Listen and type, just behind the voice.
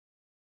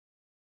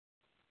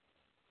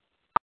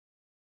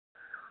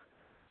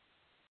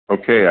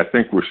Okay, I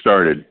think we're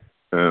started.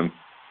 Good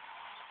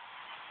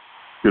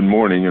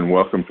morning and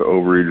welcome to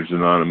Overeaters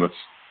Anonymous,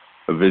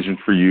 a Vision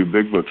for You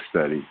Big Book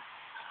study.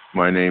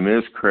 My name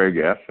is Craig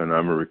F. and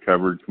I'm a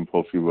recovered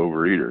compulsive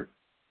overeater.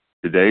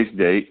 Today's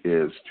date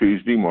is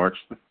Tuesday, March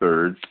the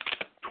 3rd,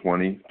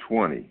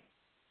 2020.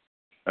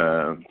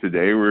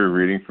 Today we're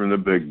reading from the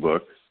Big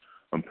Book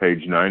on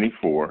page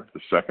 94,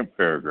 the second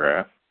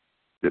paragraph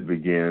that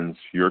begins,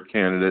 Your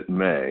Candidate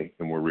May,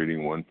 and we're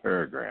reading one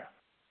paragraph.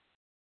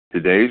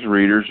 Today's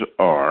readers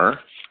are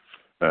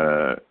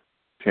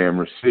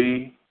Tamara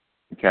C.,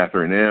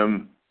 Catherine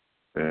M.,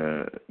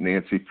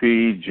 Nancy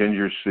P.,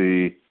 Ginger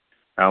C.,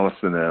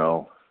 Allison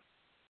L.,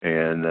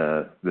 and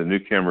the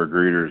newcomer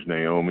greeters,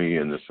 Naomi,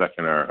 and the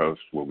second hour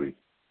host will be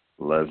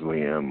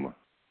Leslie M.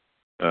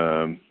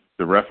 The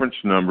reference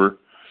number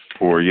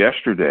for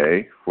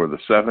yesterday for the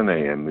 7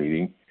 a.m.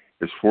 meeting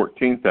is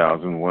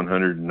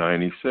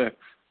 14,196,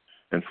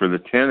 and for the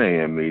 10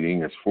 a.m.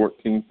 meeting is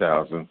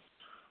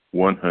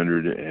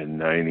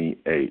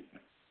 14,198.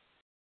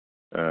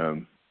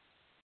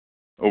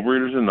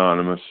 Overeaters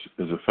Anonymous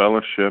is a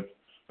fellowship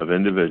of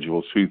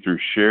individuals who, through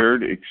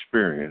shared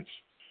experience,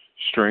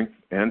 strength,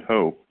 and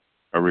hope,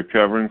 are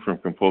recovering from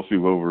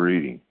compulsive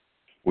overeating.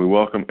 We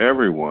welcome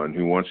everyone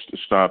who wants to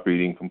stop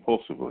eating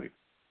compulsively.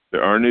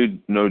 There are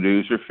no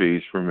dues or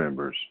fees for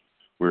members.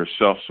 We are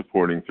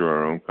self-supporting through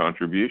our own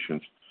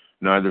contributions,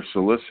 neither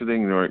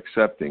soliciting nor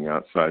accepting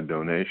outside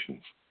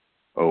donations.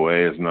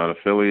 OA is not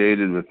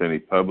affiliated with any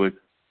public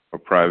or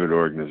private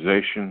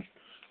organization,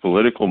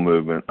 political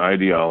movement,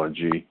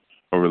 ideology,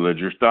 or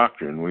religious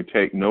doctrine. We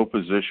take no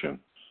position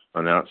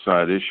on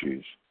outside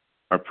issues.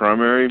 Our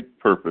primary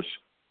purpose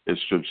is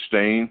to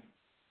abstain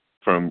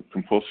from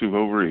compulsive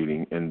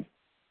overeating and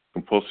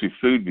compulsive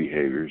food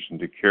behaviors and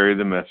to carry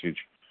the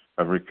message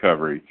of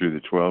recovery through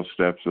the 12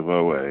 steps of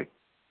OA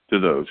to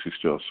those who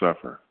still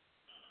suffer.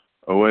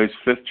 OA's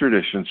fifth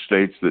tradition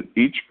states that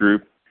each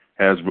group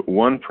has but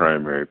one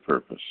primary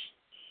purpose,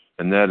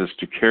 and that is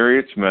to carry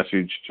its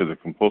message to the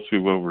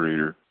compulsive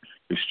overeater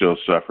who still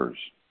suffers.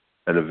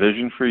 At a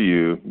Vision for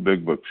You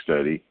Big Book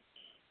study,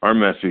 our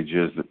message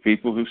is that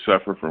people who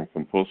suffer from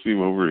compulsive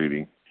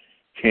overeating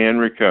can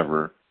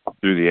recover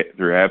through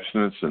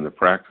abstinence and the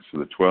practice of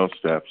the 12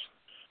 steps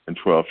and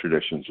 12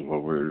 traditions of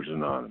Overeaters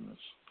Anonymous.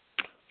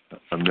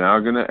 I'm now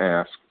going to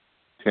ask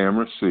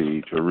Tamara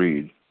C. to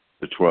read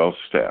the 12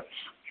 steps.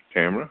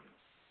 Tamara?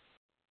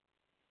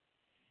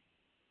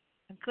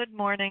 Good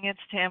morning. It's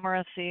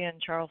Tamara C. in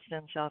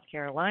Charleston, South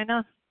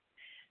Carolina,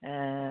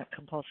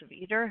 compulsive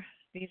eater.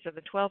 These are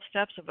the 12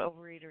 steps of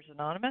Overeaters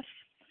Anonymous.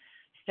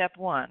 Step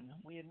 1,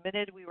 we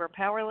admitted we were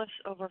powerless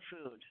over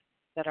food,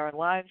 that our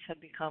lives had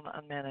become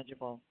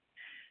unmanageable.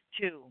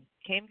 2,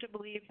 came to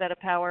believe that a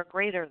power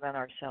greater than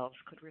ourselves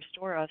could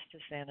restore us to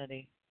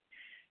sanity.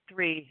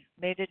 3,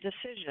 made a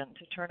decision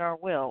to turn our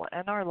will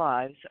and our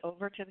lives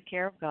over to the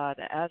care of God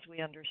as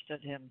we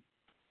understood Him.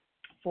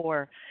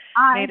 4,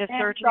 made a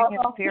searching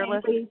and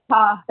fearless...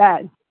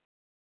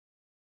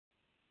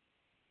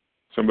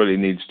 Somebody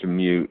needs to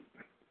mute.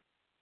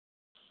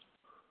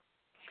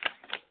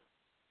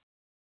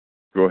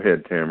 Go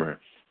ahead, Tamara.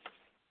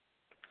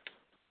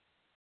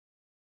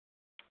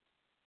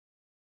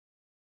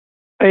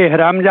 Hey,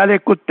 हरामजादे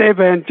कुत्ते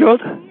बहनचोद.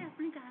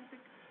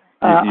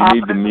 You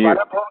need to mute.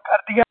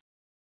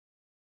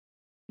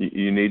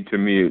 You need to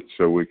mute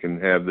so we can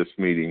have this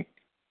meeting.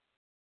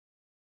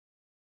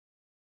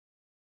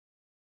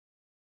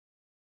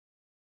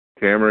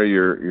 Tamara,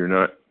 you're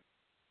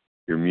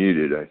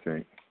muted, I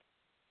think.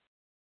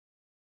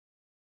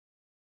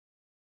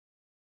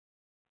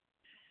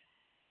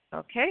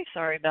 Okay,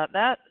 sorry about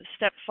that.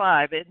 Step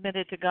 5,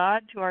 admitted to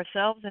God, to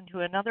ourselves, and to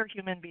another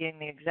human being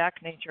the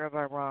exact nature of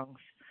our wrongs.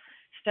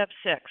 Step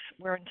 6,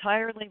 we're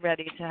entirely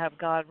ready to have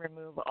God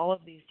remove all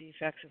of these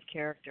defects of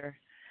character.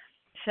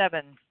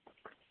 7,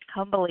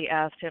 humbly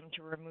asked Him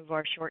to remove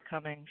our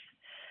shortcomings.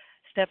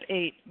 Step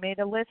 8, made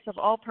a list of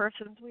all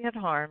persons we had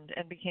harmed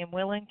and became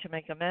willing to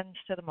make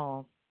amends to them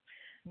all.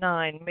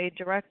 9, made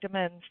direct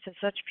amends to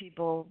such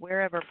people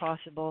wherever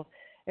possible,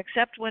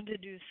 except when to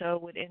do so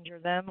would injure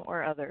them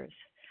or others.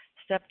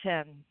 Step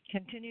 10,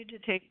 continued to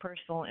take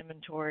personal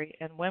inventory,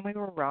 and when we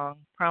were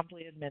wrong,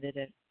 promptly admitted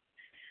it.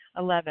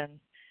 11,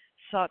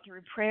 sought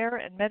through prayer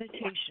and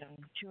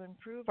meditation to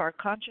improve our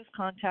conscious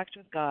contact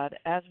with God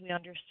as we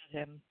understood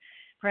Him,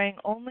 praying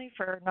only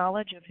for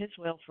knowledge of His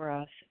will for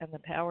us and the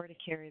power to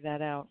carry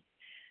that out.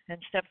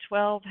 And step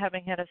 12,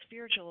 having had a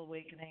spiritual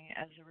awakening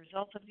as a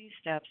result of these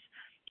steps,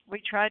 we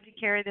tried to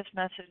carry this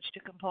message to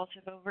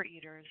compulsive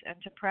overeaters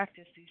and to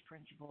practice these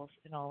principles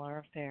in all our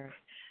affairs.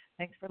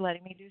 Thanks for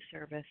letting me do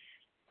service.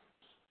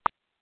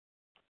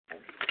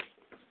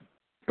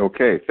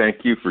 Okay,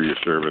 thank you for your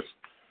service.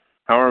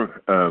 How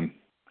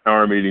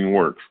our meeting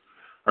works.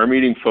 Our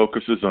meeting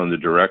focuses on the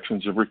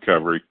directions of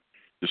recovery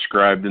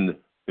described in the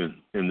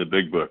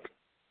Big Book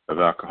of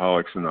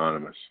Alcoholics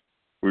Anonymous.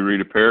 We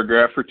read a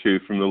paragraph or two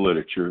from the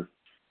literature,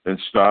 then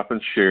stop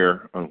and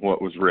share on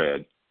what was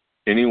read.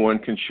 Anyone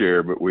can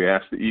share, but we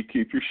ask that you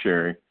keep your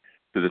sharing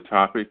to the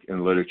topic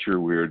and literature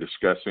we are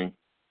discussing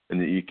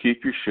and that you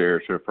keep your share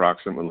to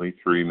approximately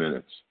 3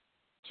 minutes.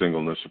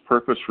 Singleness of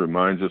purpose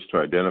reminds us to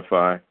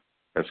identify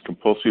as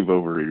compulsive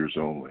overeaters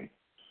only.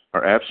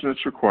 Our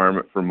abstinence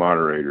requirement for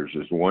moderators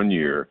is 1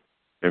 year,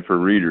 and for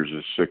readers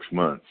is 6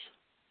 months.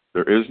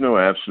 There is no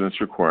abstinence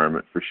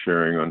requirement for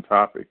sharing on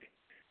topic.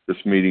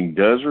 This meeting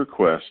does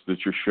request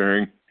that your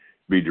sharing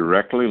be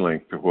directly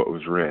linked to what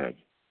was read.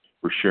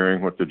 We're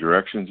sharing what the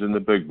directions in the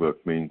Big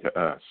Book mean to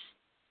us.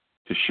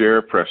 To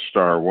share, press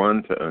star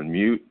 1 to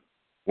unmute.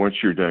 Once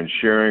you're done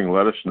sharing,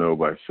 let us know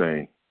by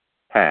saying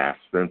pass,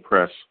 then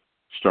press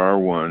star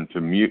 1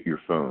 to mute your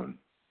phone.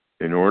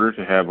 In order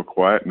to have a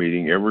quiet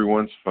meeting,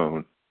 everyone's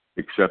phone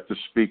except the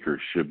speaker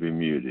should be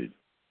muted.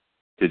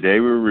 Today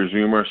we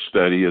resume our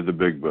study of the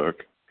Big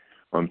Book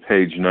on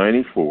page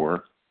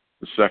 94,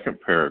 the second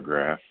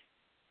paragraph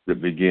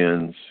that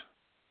begins,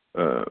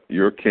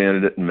 your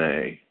candidate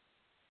may.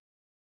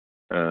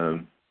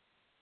 I'm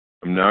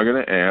now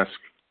going to ask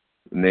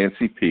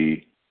Nancy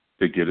P.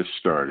 to get us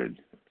started.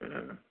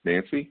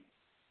 Nancy?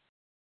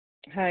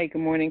 Hi,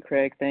 good morning,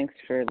 Craig. Thanks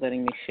for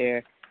letting me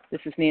share.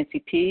 This is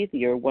Nancy P.,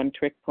 your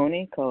one-trick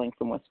pony, calling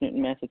from West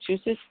Newton,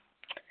 Massachusetts.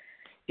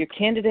 Your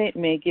candidate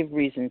may give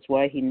reasons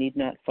why he need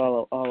not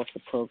follow all of the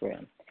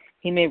program.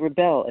 He may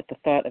rebel at the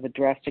thought of a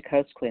drastic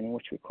house cleaning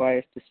which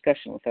requires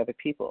discussion with other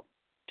people.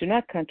 Do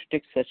not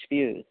contradict such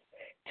views.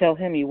 Tell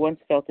him you once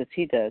felt as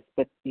he does,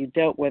 but you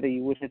doubt whether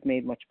you would have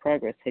made much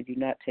progress had you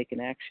not taken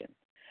action.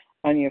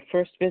 On your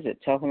first visit,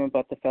 tell him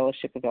about the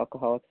Fellowship of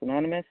Alcoholics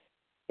Anonymous.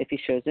 If he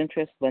shows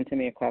interest, lend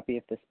him a copy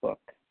of this book.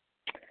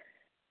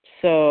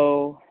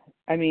 So,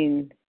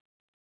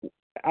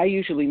 I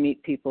usually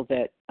meet people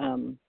that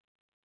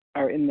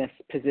are in this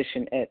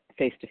position at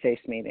face-to-face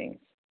meetings.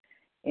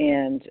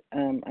 And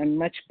I'm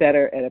much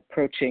better at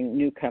approaching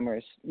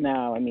newcomers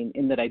now,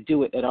 in that I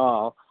do it at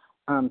all,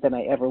 than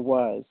I ever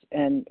was.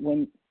 And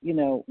when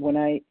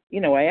I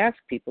ask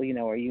people,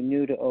 are you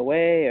new to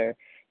OA, or,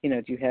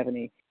 do you have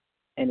any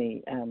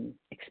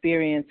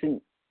experience?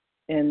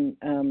 And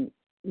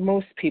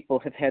most people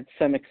have had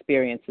some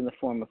experience in the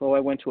form of, I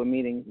went to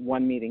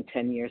one meeting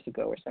 10 years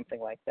ago or something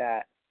like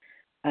that.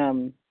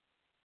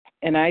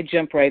 And I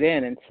jump right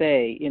in and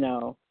say,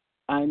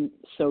 I'm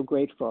so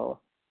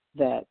grateful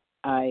that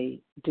I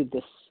did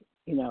this,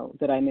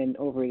 that I'm in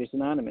Overeaters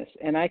Anonymous.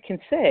 And I can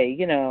say,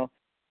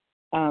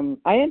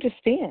 I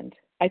understand.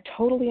 I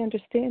totally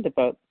understand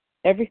about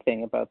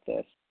everything about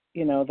this,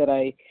 that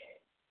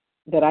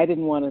I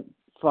didn't want to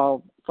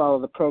follow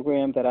the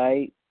program, that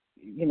I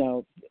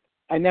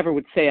never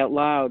would say out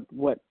loud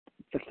what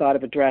the thought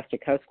of a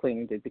drastic house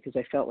cleaning did, because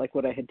I felt like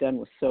what I had done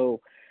was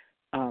so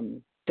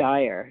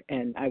dire,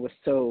 and I was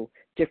so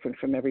different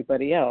from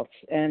everybody else.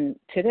 And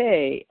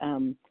today,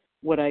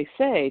 what I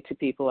say to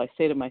people, I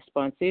say to my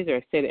sponsees, or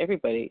I say to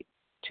everybody,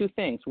 two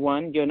things.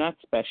 One, you're not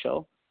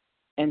special.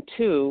 And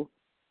two,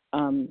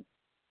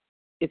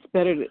 it's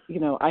better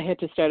to, I had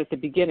to start at the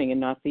beginning and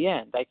not the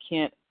end.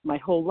 My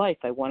whole life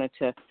I wanted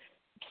to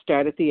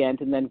start at the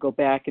end and then go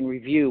back and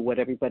review what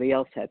everybody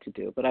else had to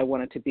do. But I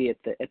wanted to be at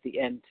the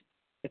end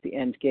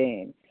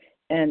game.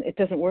 And it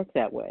doesn't work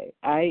that way.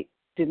 I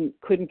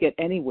couldn't get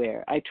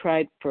anywhere. I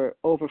tried for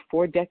over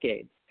 4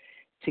 decades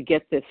to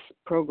get this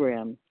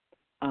program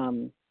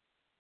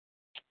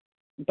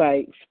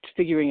by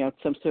figuring out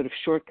some sort of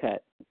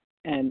shortcut,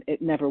 and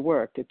it never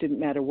worked. It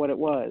didn't matter what it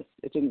was.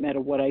 It didn't matter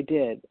what I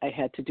did. I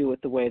had to do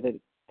it the way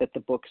that the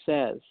book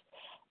says.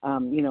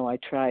 I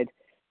tried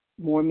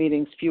more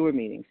meetings, fewer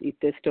meetings, eat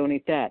this, don't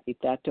eat that,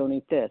 don't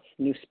eat this,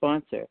 new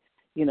sponsor,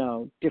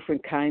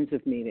 different kinds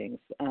of meetings,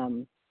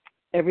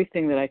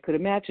 everything that I could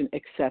imagine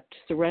except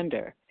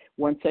surrender.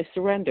 Once I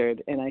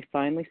surrendered and I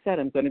finally said,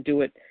 I'm going to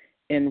do it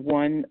in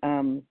one,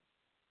 in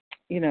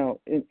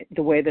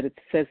the way that it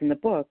says in the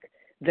book,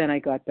 then I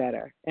got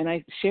better. And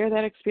I share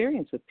that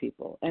experience with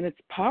people. And it's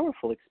a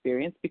powerful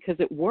experience because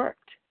it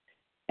worked.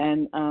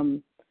 And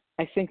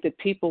I think that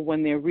people,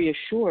 when they're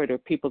reassured, or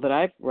people that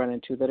I've run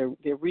into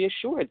they're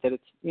reassured that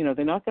it's,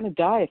 they're not going to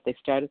die if they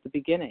start at the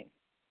beginning.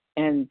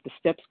 And the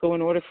steps go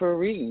in order for a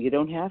reason. You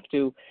don't have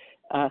to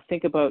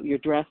think about your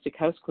drastic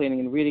house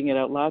cleaning and reading it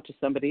out loud to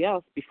somebody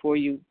else before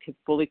you can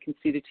fully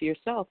concede it to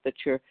yourself that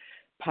you're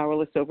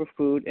powerless over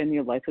food and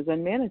your life is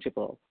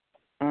unmanageable.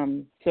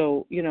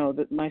 So,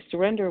 my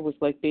surrender was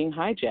like being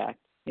hijacked,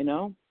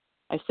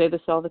 I say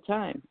this all the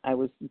time. I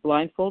was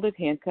blindfolded,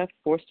 handcuffed,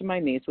 forced to my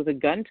knees with a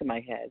gun to my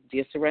head. Do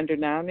you surrender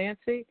now,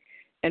 Nancy?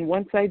 And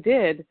once I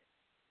did,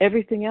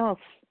 everything else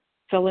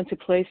fell into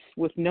place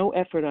with no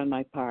effort on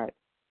my part,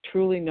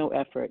 truly no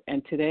effort.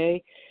 And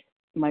today,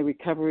 my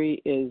recovery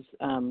is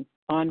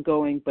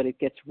ongoing, but it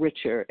gets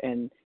richer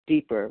and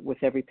deeper with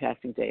every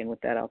passing day. And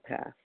with that, I'll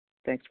pass.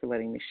 Thanks for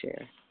letting me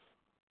share.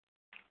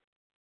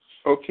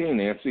 Okay,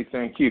 Nancy,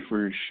 thank you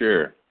for your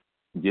share,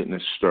 getting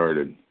us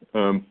started.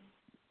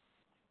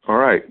 All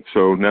right,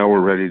 so now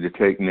we're ready to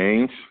take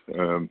names.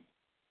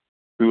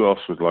 Who else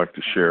would like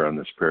to share on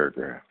this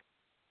paragraph?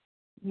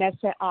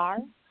 Mesa R.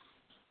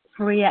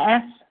 Maria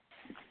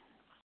S.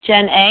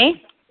 Jen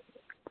A.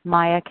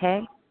 Maya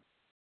K.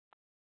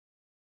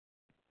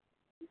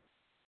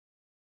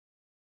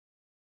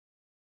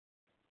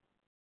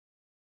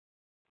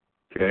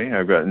 Okay,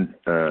 I've got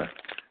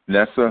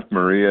Nessa,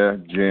 Maria,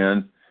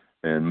 Jen,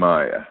 and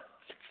Maya.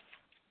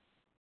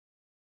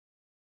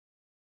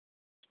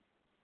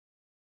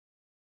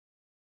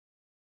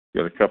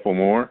 Got a couple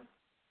more?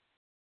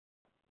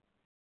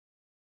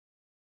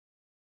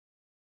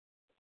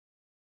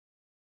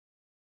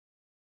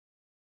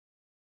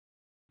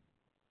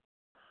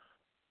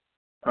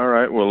 All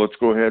right, well, let's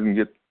go ahead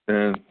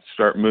and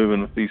start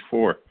moving with these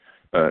four.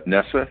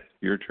 Nessa,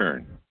 your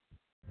turn.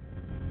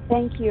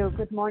 Thank you.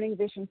 Good morning,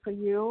 Vision for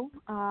You.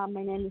 My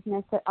name is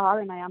Nessa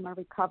R., and I am a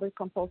recovered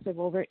compulsive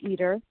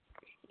overeater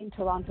in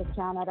Toronto,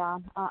 Canada.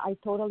 I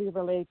totally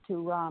relate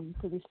to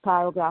this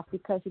paragraph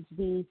because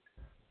it's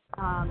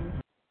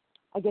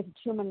I guess it's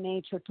human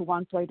nature to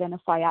want to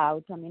identify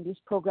out. I mean, this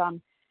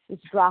program is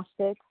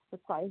drastic,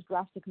 requires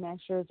drastic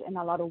measures and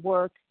a lot of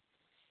work.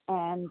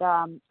 And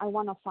I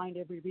want to find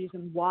every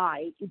reason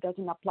why it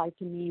doesn't apply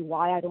to me,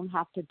 why I don't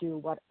have to do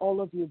what all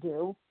of you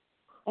do.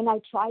 And I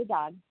tried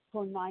that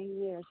for 9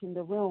 years in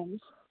the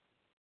rooms,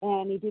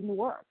 and it didn't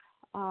work.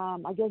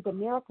 I guess the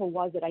miracle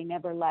was that I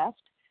never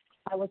left.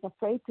 I was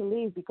afraid to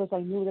leave because I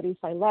knew that if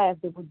I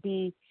left, there would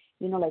be,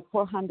 like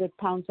 400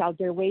 pounds out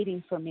there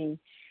waiting for me.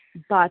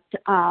 But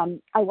I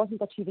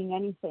wasn't achieving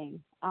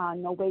anything,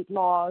 no weight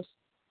loss,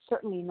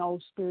 certainly no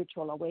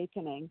spiritual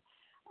awakening.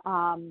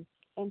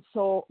 And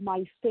so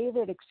my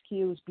favorite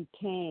excuse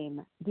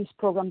became, this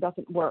program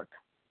doesn't work.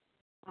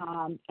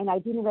 And I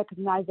didn't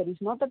recognize that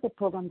it's not that the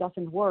program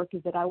doesn't work,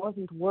 it's that I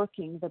wasn't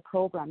working the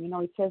program.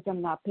 It says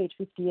on page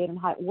 58 on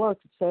how it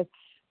works, it says,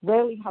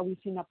 rarely have we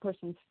seen a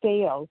person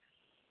fail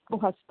who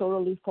has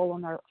totally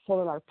followed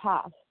our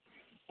path.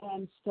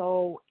 And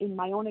so in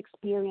my own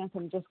experience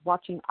and just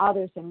watching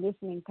others and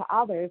listening to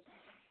others,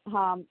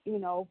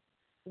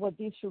 what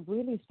this should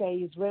really say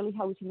is rarely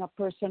have we seen a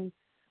person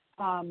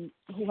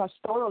who has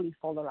thoroughly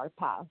followed our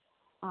path.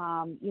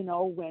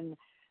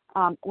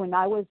 When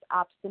I was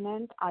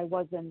abstinent, I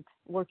wasn't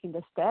working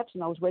the steps,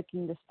 and I was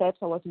working the steps.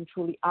 I wasn't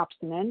truly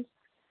abstinent.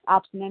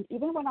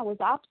 Even when I was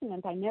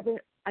abstinent,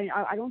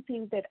 I don't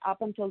think that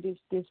up until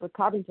this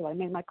recovery, until I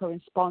met my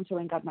current sponsor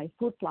and got my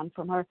food plan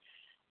from her,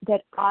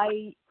 that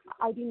I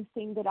didn't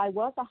think that I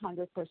was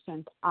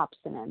 100%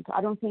 abstinent.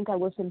 I don't think I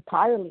was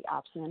entirely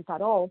abstinent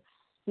at all,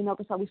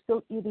 because I was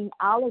still eating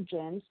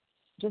allergens,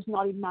 just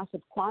not in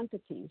massive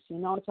quantities.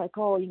 It's like,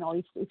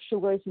 if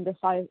sugar is in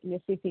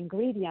the fifth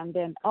ingredient,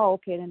 then,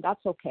 okay, then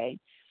that's okay.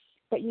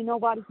 But you know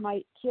what? If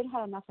my kid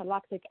had an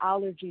anaphylactic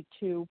allergy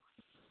to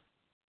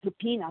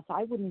peanuts,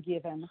 I wouldn't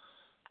give him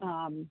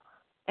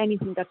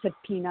anything that said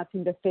peanuts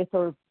in the fifth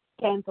or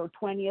 10th or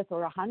 20th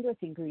or 100th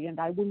ingredient.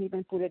 I wouldn't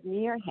even put it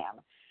near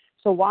him.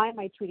 So why am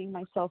I treating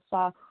myself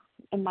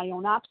and my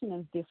own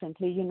abstinence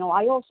differently?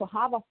 I also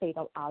have a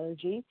fatal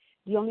allergy.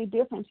 The only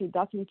difference, it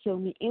doesn't kill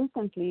me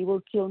instantly. It will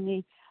kill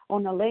me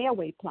on a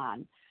layaway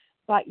plan.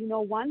 But,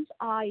 once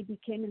I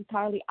became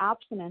entirely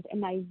abstinent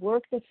and I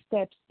worked the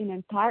steps in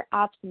entire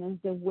abstinence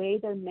the way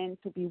they're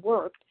meant to be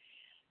worked,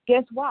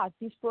 guess what?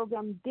 This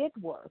program did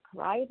work,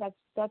 right?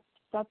 That's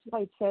why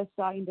it says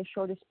in the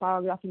shortest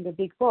paragraph in the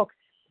big book,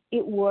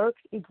 it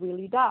works. It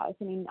really does.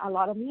 And in a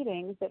lot of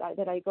meetings that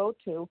I go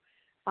to,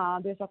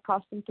 there's a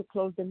custom to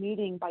close the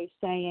meeting by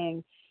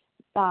saying,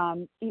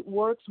 it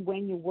works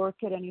when you work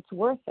it and it's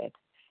worth it.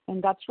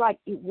 And that's right.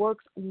 It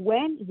works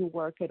when you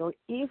work it or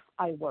if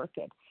I work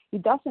it.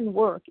 It doesn't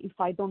work if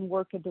I don't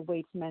work it the way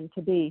it's meant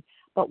to be.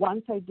 But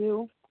once I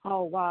do,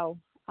 oh, wow,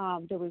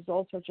 the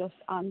results are just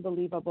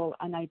unbelievable.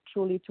 And I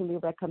truly, truly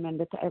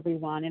recommend it to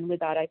everyone. And with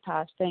that, I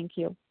pass. Thank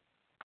you.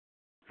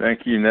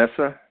 Thank you,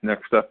 Nessa.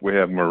 Next up, we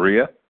have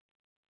Maria.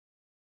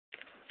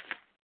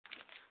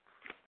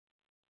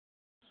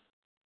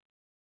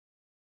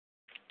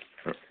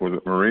 Was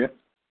it Maria?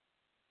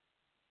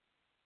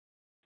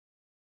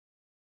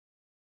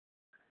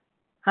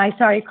 Hi,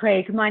 sorry,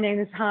 Craig. My name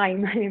is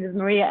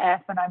Maria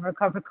F., and I'm a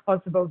recovered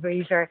compulsive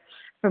overeater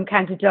from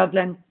County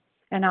Dublin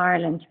in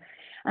Ireland.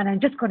 And I'm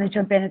just going to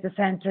jump in at the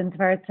sentence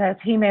where it says,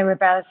 he may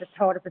rebel at the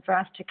thought of a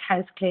drastic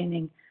house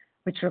cleaning,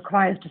 which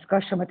requires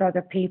discussion with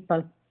other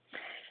people.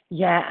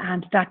 Yeah,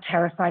 and that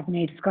terrified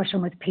me,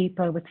 discussion with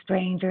people, with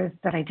strangers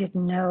that I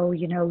didn't know,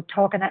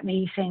 talking at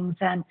meetings.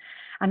 And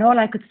all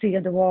I could see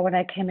on the wall when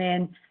I came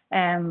in,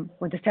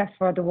 with the steps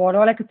for the wall,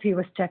 all I could see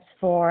was steps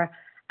 4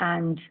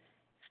 and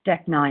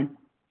step 9.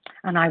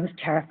 And I was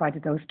terrified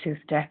of those 2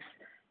 steps.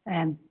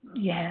 That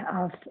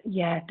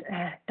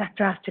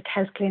drastic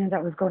house cleaning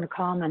that was going to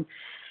come. And,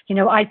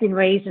 I'd been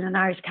raised in an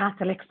Irish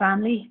Catholic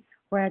family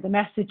where the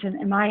message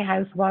in my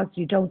house was,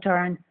 you don't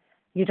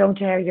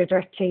air your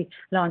dirty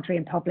laundry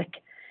in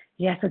public.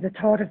 Yeah, so the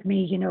thought of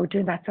me,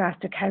 doing that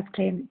drastic house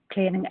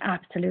cleaning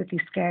absolutely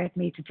scared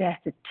me to death.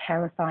 It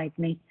terrified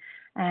me.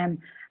 And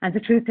the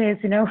truth is,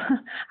 I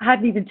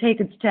hadn't even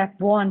taken step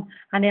 1,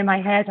 and in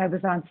my head I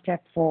was on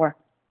step 4.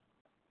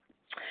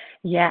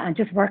 Yeah, and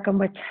just working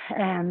with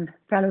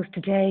fellows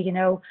today,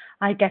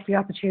 I get the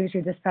opportunity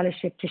of this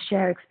fellowship to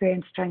share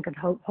experience, strength and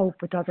hope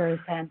with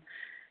others. And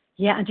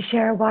to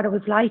share what it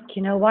was like,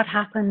 what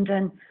happened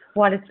and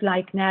what it's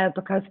like now,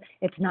 because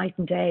it's night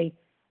and day.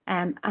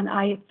 And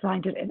I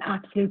find it an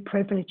absolute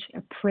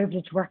a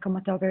privilege working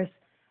with others,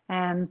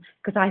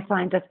 because I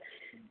find that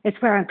it's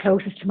where I'm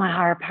closest to my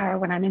higher power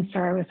when I'm in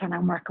service and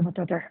I'm working with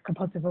other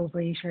compulsive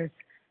overeaters.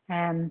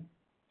 And,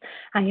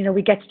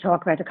 we get to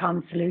talk about a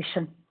common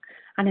solution.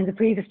 And in the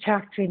previous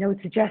chapter, it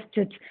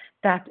suggested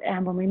that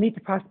when we meet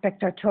the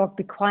prospect, our talk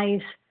be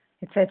quiet.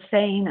 It said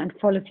sane and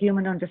full of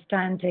human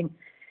understanding.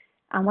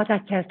 And what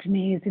that says to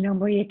me is,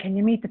 Maria, can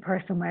you meet the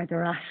person where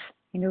they're at?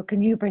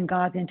 Can you bring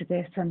God into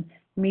this and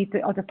meet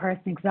the other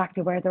person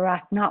exactly where they're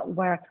at, not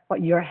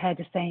what your head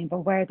is saying, but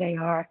where they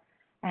are.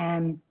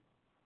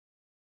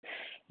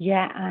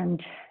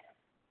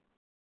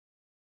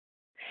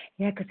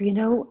 Because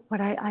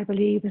what I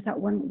believe is that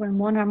when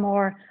one or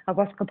more of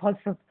us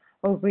compulsive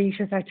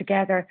overeaters are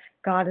together,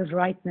 God is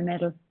right in the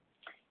middle.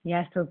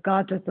 Yeah, so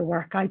God does the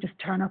work. I just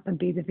turn up and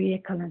be the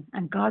vehicle,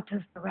 and God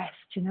does the rest,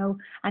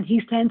 And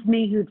He sends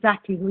me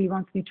exactly who He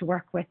wants me to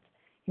work with.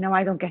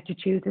 I don't get to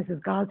choose. This is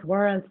God's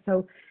world,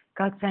 so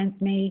God sends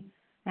me,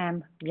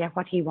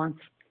 what He wants.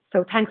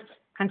 So thanks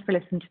for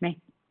listening to me.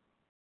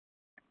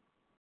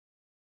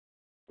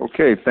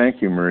 Okay,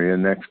 thank you, Maria.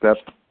 Next up,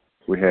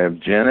 we have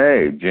Jen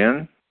A.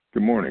 Jen,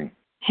 good morning.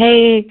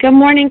 Hey, good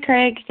morning,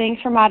 Craig. Thanks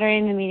for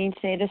moderating the meeting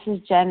today. This is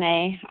Jen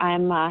A.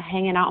 I'm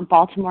hanging out in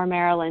Baltimore,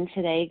 Maryland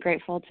today.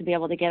 Grateful to be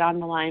able to get on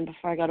the line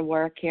before I go to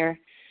work here.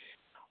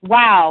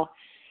 Wow.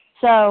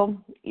 So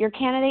your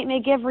candidate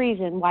may give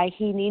reason why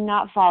he need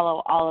not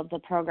follow all of the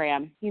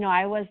program.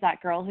 I was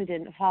that girl who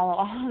didn't follow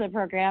all of the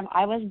program.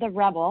 I was the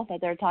rebel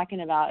that they're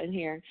talking about in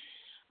here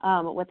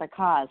with a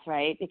cause,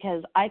 right?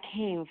 Because I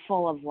came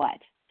full of what?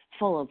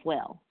 Full of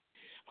will.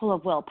 Full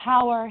of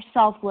willpower,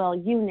 self-will,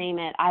 you name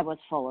it, I was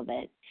full of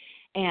it.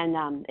 And,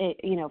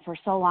 for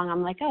so long,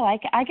 I'm like,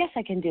 I guess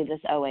I can do this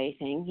OA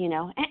thing,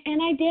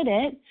 and I did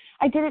it.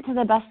 I did it to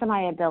the best of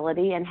my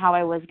ability and how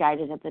I was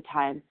guided at the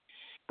time.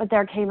 But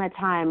there came a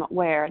time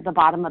where the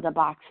bottom of the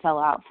box fell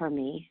out for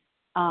me.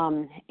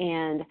 And,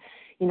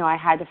 I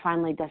had to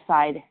finally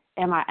decide,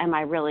 am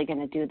I really going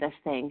to do this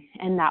thing?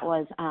 And that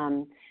was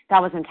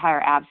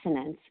entire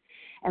abstinence.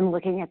 And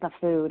looking at the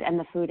food and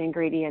the food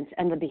ingredients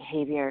and the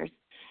behaviors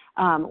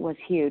was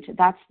huge.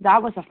 That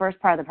was the first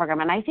part of the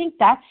program. And I think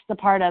that's the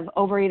part of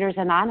Overeaters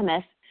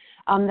Anonymous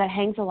that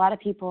hangs a lot of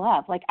people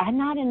up. Like, I'm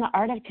not in the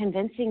art of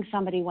convincing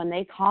somebody when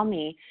they call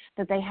me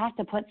that they have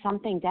to put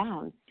something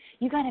down.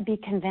 You got to be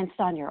convinced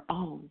on your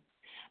own.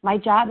 My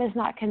job is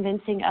not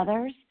convincing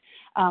others.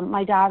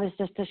 My job is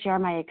just to share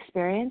my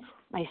experience,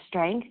 my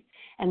strength,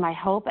 and my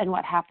hope and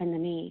what happened to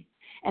me.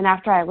 And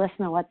after I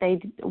listen to what they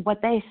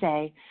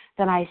say,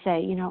 then I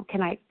say,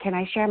 can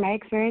I share my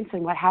experience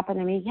and what happened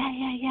to me?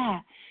 Yeah.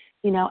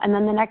 And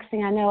then the next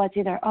thing I know, it's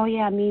either, oh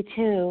yeah, me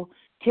too.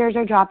 Tears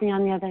are dropping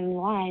on the other end of the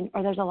line,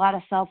 or there's a lot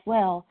of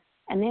self-will,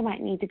 and they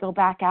might need to go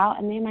back out,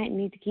 and they might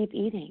need to keep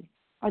eating,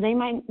 or they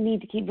might need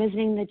to keep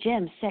visiting the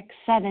gym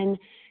 6-7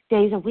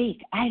 days a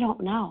week. I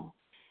don't know.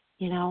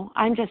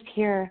 I'm just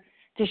here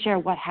to share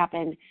what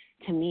happened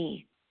to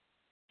me.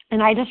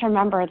 And I just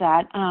remember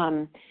that,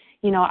 I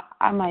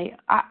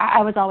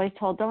was always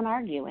told, don't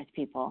argue with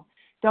people.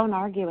 Don't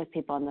argue with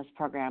people in this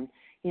program.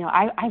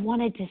 I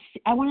wanted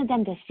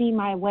them to see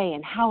my way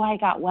and how I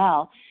got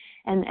well.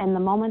 And the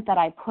moment that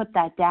I put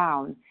that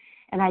down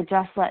and I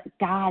just let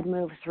God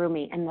move through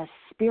me and the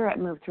Spirit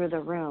move through the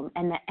room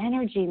and the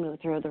energy move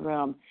through the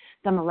room,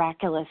 the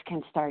miraculous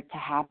can start to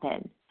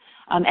happen.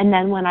 And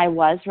then when I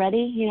was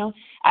ready,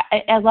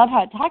 I love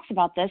how it talks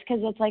about this,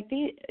 because it's like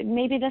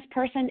maybe this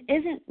person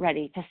isn't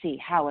ready to see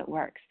how it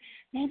works.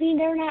 Maybe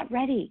they're not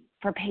ready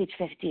for page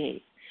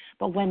 58.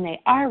 But when they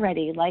are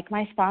ready, like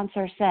my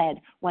sponsor said,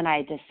 when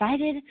I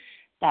decided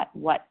that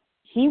what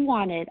he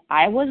wanted,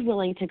 I was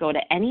willing to go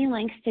to any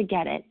lengths to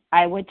get it,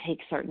 I would take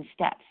certain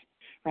steps,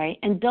 right?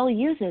 And Bill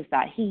uses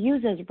that. He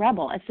uses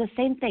rebel. It's the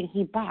same thing.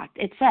 He balked.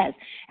 It says,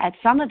 at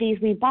some of these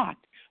we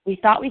balked. We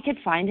thought we could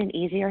find an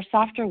easier,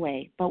 softer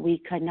way, but we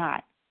could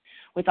not.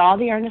 With all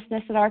the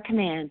earnestness at our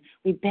command,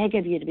 we beg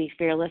of you to be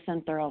fearless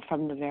and thorough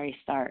from the very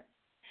start.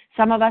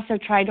 Some of us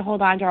have tried to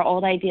hold on to our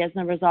old ideas,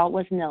 and the result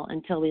was nil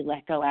until we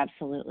let go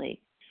absolutely.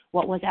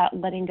 What was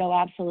letting go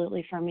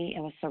absolutely for me?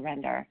 It was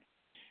surrender.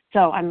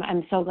 So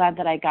I'm so glad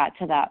that I got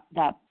to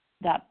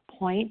that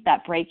point,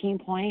 that breaking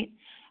point,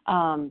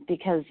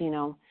 because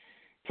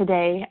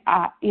today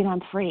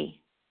I'm free.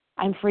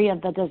 I'm free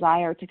of the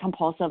desire to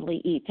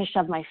compulsively eat, to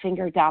shove my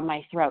finger down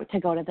my throat, to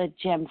go to the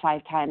gym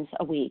 5 times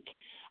a week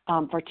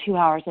for 2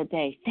 hours a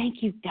day.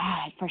 Thank you,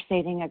 God, for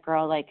saving a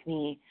girl like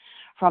me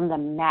from the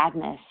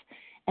madness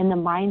and the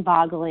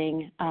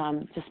mind-boggling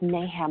just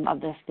mayhem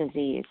of this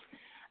disease.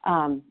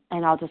 And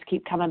I'll just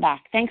keep coming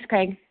back. Thanks,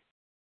 Craig.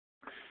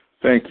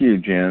 Thank you,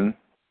 Jen.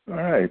 All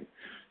right.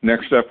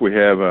 Next up, we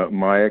have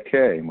Maya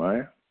K.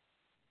 Maya?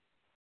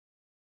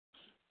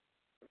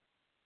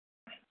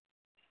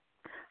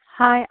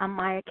 Hi, I'm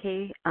Maya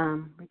K.,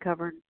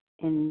 recovered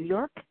in New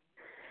York.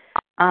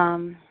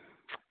 I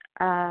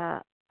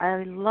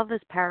love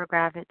this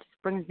paragraph. It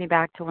just brings me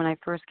back to when I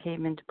first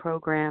came into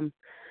program,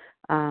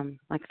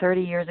 like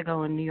 30 years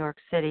ago in New York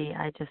City.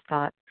 I just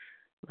thought,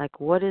 like,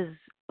 what is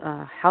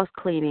house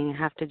cleaning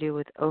have to do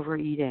with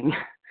overeating?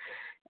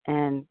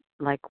 And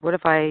like, what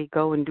if I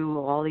go and do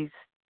all these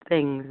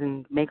things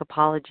and make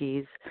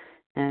apologies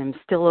and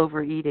I'm still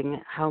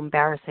overeating? How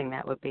embarrassing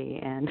that would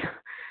be.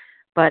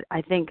 But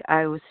I think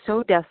I was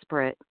so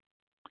desperate,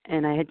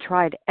 and I had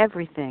tried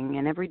everything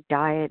and every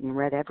diet and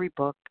read every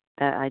book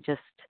that I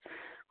just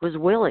was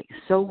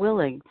so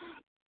willing.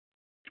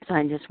 So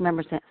I just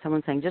remember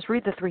someone saying, just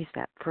read the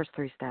first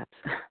 3 steps.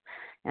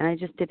 And I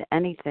just did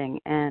anything.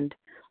 And,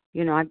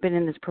 I've been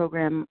in this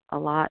program a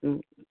lot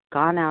and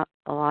gone out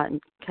a lot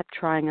and kept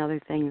trying other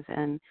things.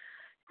 And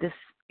this,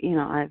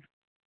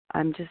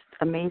 I'm just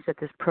amazed at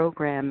this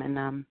program.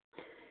 And,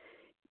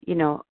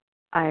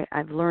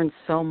 I've learned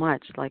so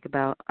much, like,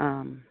 about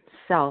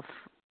self,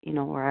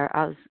 where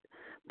I was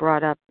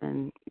brought up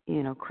and,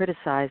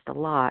 criticized a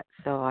lot.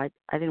 So I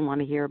didn't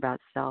want to hear about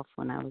self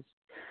when I was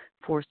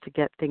forced to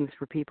get things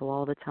for people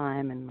all the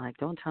time, and like,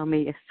 don't tell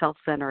me it's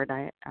self-centered.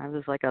 I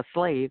was like a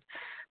slave.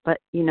 But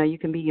you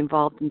can be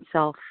involved in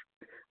self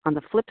on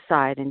the flip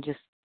side and just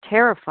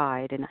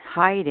terrified and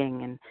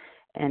hiding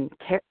and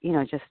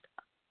just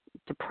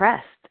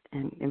depressed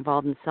and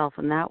involved in self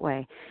in that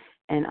way.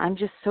 And I'm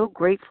just so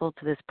grateful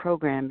to this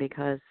program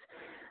because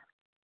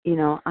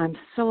I'm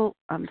so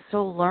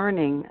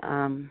learning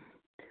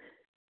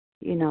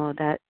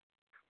that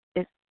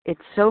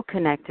it's so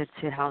connected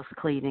to house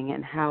cleaning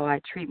and how I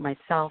treat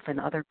myself and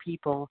other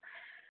people,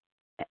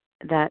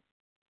 that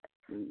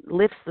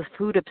lifts the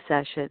food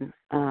obsession,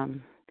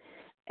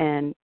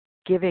 and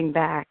giving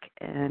back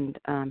and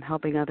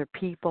helping other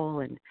people,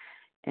 and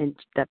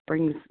that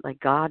brings like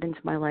God into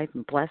my life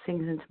and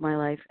blessings into my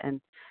life. And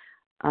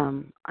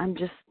I'm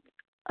just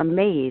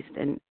amazed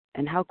and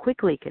how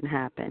quickly it can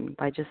happen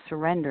by just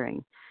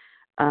surrendering.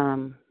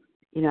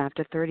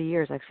 After 30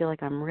 years, I feel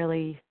like I'm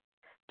really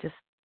just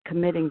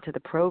committing to the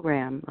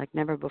program like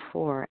never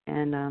before.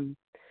 And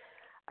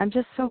I'm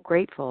just so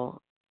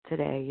grateful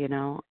today,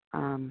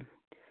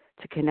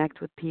 to connect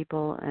with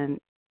people. And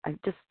I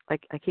just,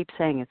 like I keep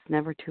saying, it's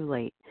never too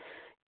late.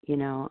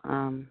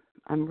 I'm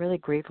really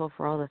grateful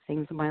for all the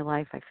things in my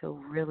life. I feel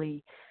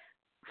really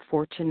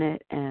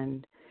fortunate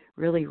and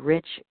really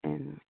rich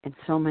in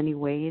so many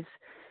ways.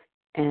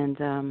 And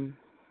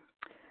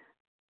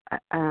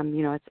I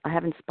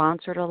haven't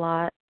sponsored a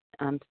lot.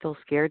 I'm still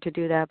scared to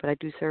do that, but I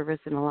do service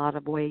in a lot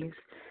of ways.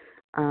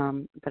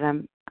 But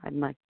I'm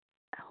like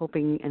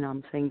hoping, and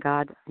I'm saying,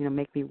 God,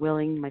 make me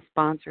willing. My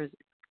sponsor is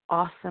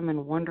awesome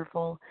and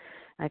wonderful.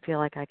 I feel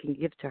like I can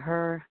give to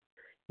her.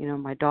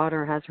 My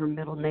daughter has her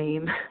middle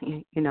name,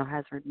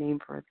 has her name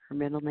for her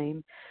middle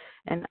name.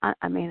 And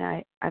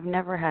I've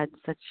never had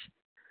such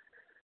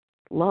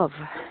love,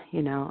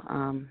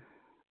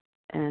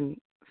 and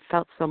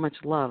felt so much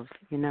love,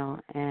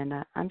 and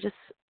I'm just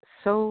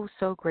so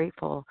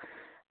grateful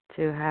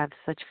to have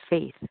such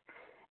faith.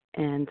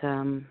 And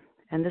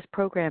this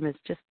program is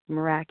just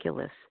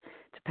miraculous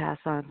to pass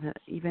on to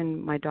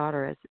even my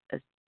daughter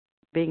as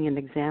being an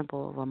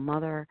example of a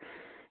mother,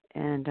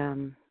 and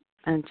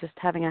just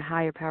having a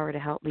higher power to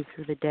help me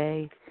through the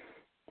day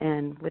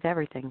and with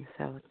everything.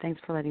 So thanks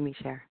for letting me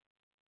share.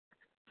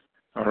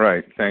 All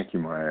right. Thank you,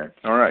 Maya.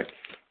 All right.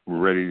 We're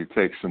ready to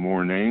take some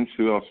more names.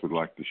 Who else would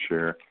like to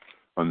share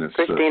on this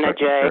Christina second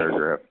J.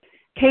 paragraph?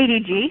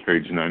 Katie G.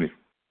 Page 90.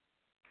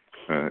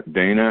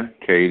 Dana,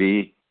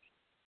 Katie.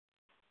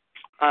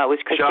 It was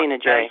Christina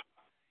J.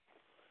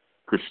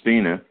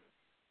 Christina.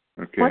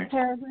 Okay. What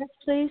paragraph,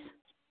 please?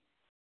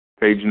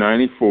 Page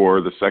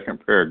 94, the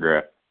second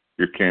paragraph.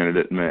 Your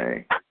candidate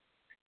may.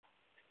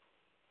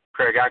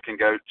 Craig, I can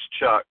go. It's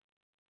Chuck.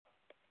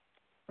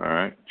 All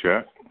right,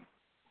 Chuck.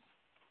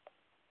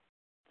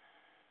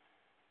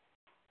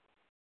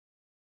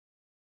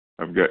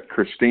 I've got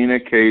Christina,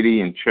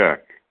 Katie, and Chuck.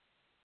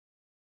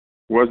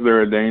 Was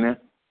there a Dana?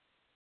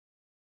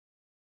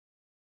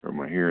 Or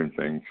am I hearing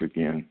things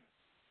again?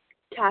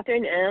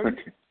 Catherine M.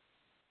 Okay.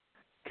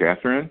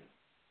 Catherine?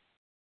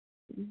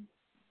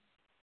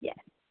 Yes.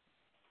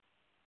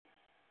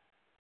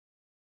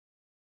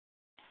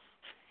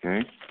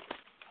 Okay.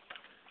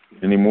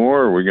 Any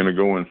more, or are we going to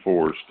go in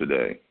fours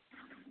today?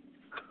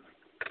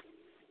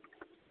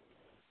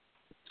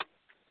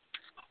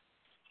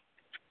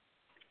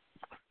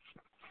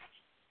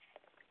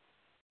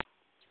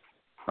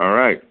 All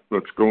right,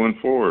 let's go in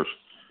fours.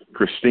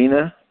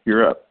 Christina,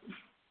 you're up.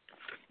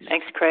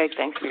 Thanks, Craig.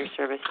 Thanks for your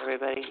service,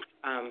 everybody.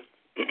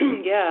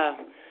 Yeah.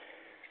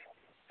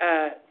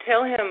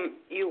 Tell him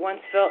you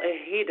once felt as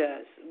he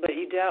does, but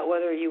you doubt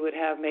whether you would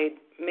have made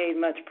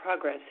much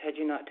progress had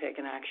you not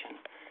taken action.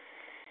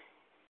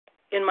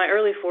 In my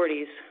early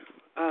 40s,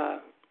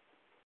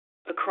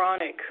 a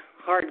chronic,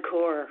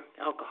 hardcore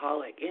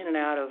alcoholic, in and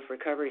out of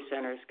recovery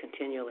centers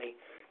continually,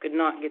 could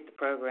not get the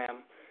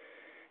program,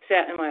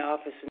 sat in my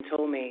office and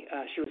told me,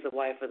 she was the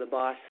wife of the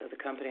boss of the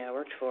company I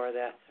worked for,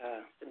 that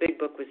the big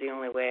book was the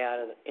only way out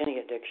of any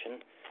addiction.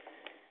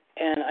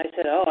 And I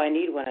said, I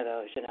need one of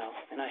those,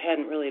 And I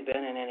hadn't really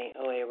been in any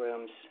OA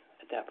rooms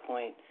at that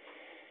point.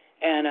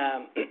 And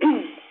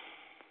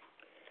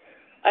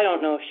I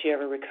don't know if she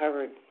ever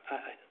recovered,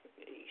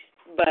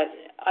 but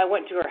I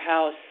went to her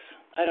house,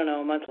 I don't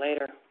know, a month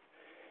later,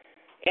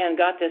 and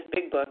got this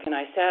big book, and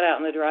I sat out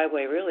in the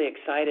driveway really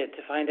excited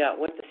to find out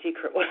what the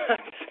secret was.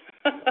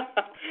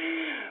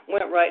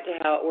 Went right to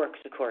how it works,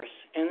 of course.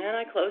 And then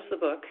I closed the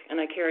book, and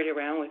I carried it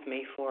around with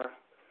me for,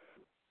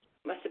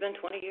 must have been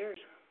 20 years.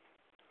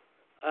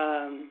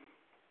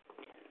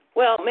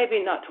 Well,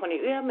 maybe not 20,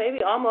 yeah, maybe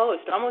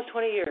almost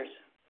 20 years.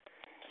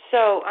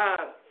 So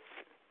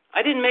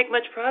I didn't make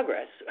much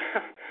progress.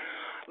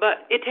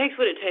 But it takes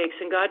what it takes,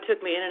 and God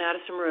took me in and out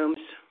of some rooms,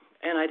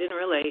 and I didn't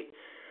relate.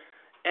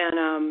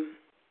 And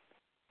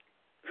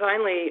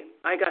finally,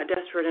 I got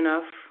desperate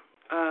enough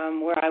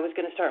where I was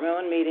going to start my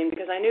own meeting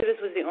because I knew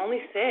this was the only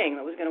thing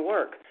that was going to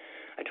work.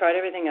 I tried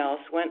everything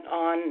else, went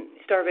on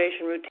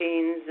starvation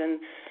routines and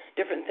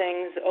different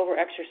things,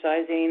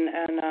 over-exercising,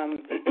 and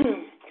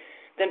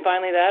then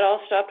finally that all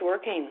stopped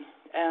working.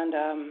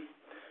 And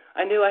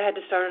I knew I had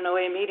to start an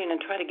OA meeting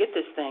and try to get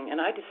this thing, and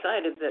I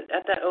decided that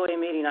at that OA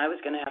meeting I was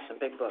going to have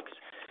some big books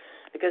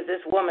because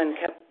this woman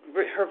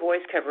her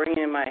voice kept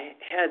ringing in my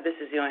head, this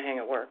is the only thing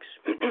that works.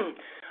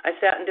 I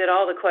sat and did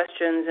all the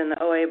questions in the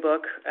OA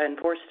book and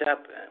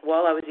 4-step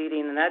while I was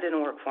eating, and that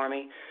didn't work for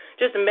me.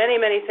 Just many,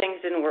 many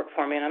things didn't work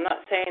for me, and I'm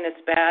not saying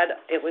it's bad.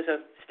 It was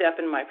a step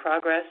in my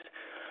progress.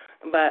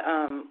 But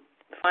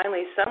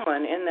finally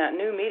someone in that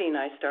new meeting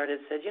I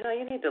started said, you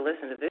need to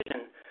listen to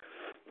Vision.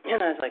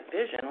 And I was like,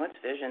 Vision? What's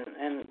Vision?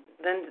 And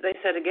then they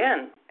said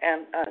again.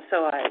 And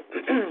so I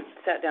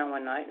sat down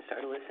one night and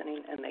started listening,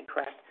 and they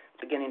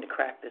beginning to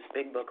crack this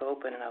big book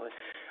open. And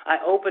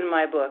I opened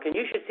my book, and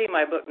you should see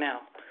my book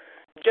now.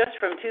 Just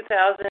from 2000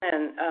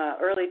 and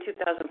early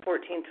 2014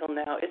 till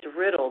now, it's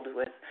riddled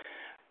with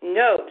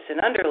notes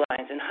and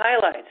underlines and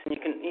highlights, and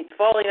it's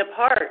falling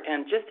apart.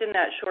 And just in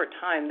that short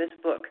time, this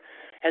book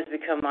has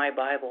become my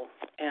Bible.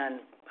 And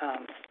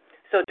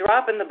so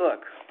drop in the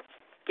book.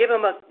 Give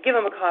him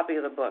a copy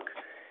of the book.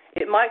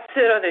 It might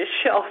sit on his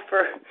shelf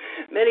for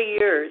many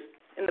years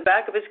in the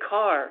back of his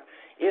car.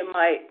 It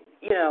might,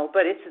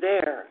 but it's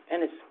there,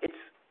 and it's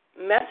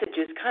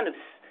messages kind of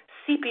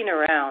seeping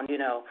around,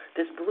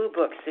 this blue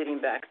book sitting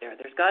back there.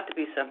 There's got to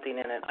be something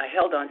in it. I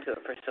held on to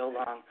it for so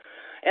long.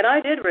 And I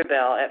did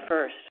rebel at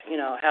first,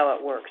 how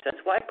it works.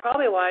 That's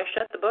probably why I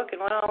shut the book and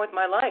went on with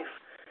my life.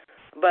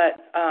 But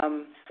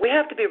we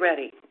have to be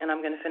ready, and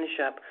I'm going to finish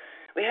up.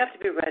 We have to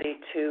be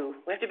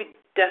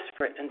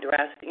desperate and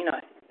drastic.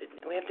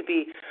 We have to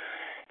be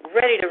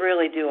ready to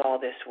really do all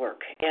this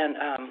work. And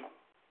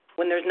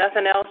when there's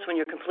nothing else, when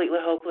you're completely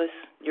hopeless,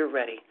 you're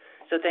ready.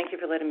 So thank you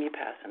for letting me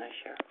pass, and I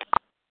share.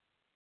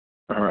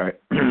 All right.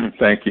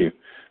 Thank you.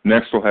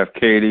 Next we'll have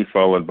Katie,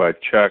 followed by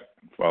Chuck,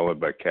 followed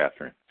by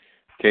Catherine.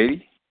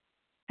 Katie?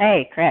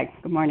 Hey, Craig.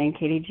 Good morning.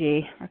 Katie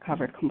G.,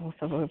 recovered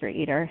compulsive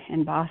overeater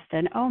in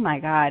Boston. Oh, my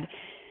God.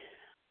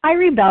 I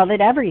rebelled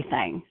at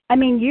everything. I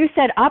mean, you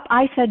said up,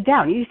 I said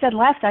down. You said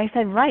left, I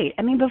said right.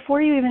 I mean,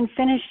 before you even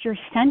finished your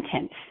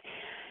sentence.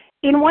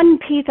 In one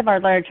piece of our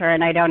literature,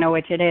 and I don't know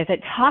which it is,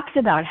 it talks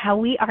about how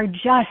we are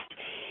just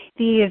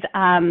these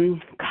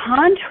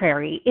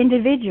contrary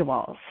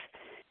individuals.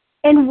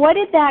 And what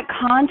did that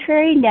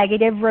contrary,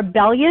 negative,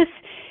 rebellious,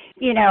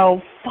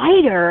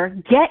 fighter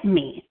get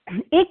me?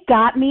 It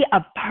got me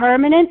a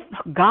permanent,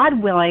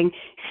 God willing,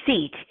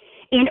 seat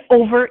in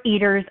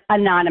Overeaters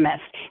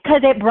Anonymous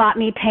because it brought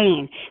me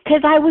pain,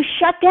 because I was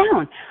shut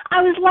down.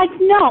 I was like,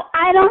 no,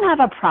 I don't have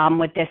a problem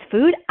with this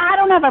food. I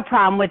don't have a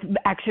problem with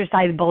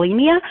exercise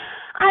bulimia.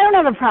 I don't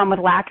have a problem with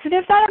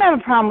laxatives. I don't have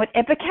a problem with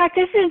Ipecac.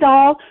 This is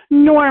all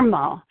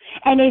normal.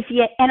 And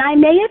I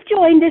may have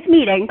joined this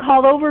meeting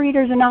called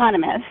Overeaters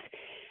Anonymous,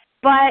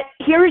 but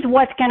here's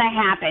what's going to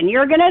happen.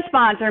 You're going to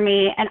sponsor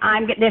me, and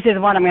this is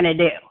what I'm going to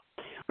do,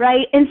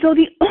 right? And so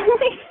the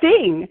only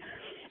thing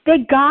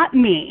that got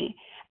me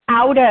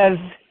out of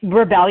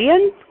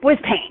rebellion was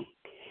pain.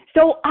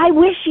 So I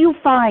wish you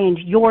find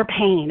your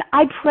pain.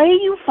 I pray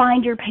you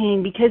find your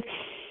pain, because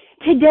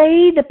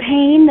today the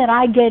pain that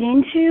I get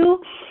into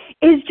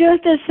is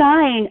just a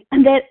sign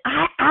that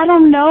I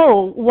don't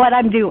know what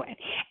I'm doing.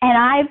 And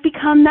I've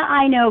become the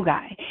I know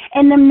guy.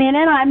 And the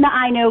minute I'm the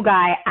I know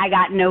guy, I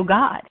got no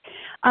God.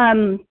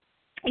 And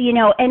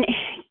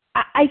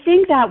I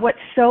think that what's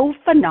so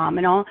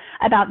phenomenal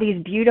about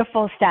these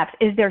beautiful steps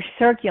is they're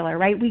circular,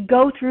 right? We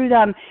go through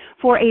them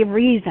for a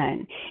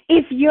reason.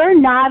 If you're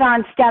not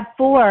on step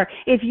 4,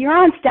 if you're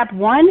on step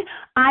 1,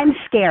 I'm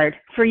scared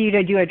for you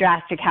to do a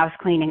drastic house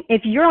cleaning.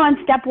 If you're on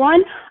step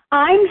 1,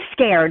 I'm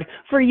scared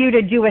for you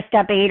to do a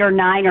step 8 or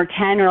 9 or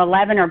 10 or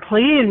 11 or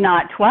please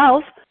not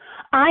 12.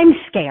 I'm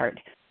scared.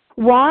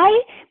 Why?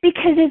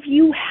 Because if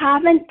you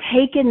haven't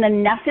taken the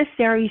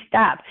necessary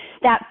step,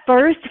 that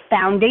first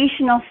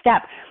foundational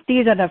step,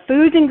 these are the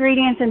foods,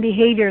 ingredients, and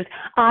behaviors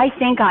I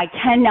think I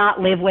cannot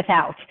live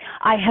without.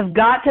 I have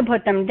got to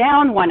put them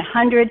down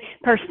 100%,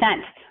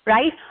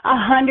 right?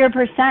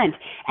 100%.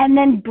 And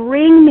then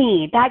bring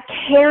me, that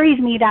carries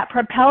me, that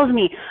propels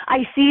me. I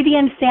see the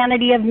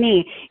insanity of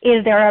me.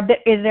 Is there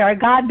a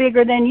God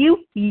bigger than you?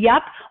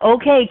 Yep.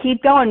 Okay,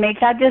 keep going. Make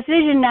that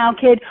decision now,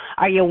 kid.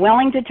 Are you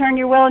willing to turn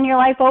your will and your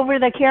life over to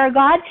the care of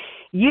God?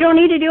 You don't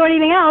need to do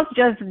anything else.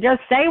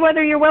 Just say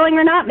whether you're willing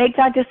or not, make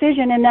that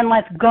decision, and then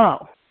let's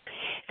go.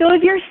 So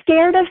if you're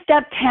scared of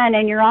step 10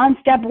 and you're on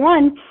step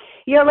 1,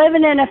 you're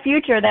living in a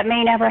future that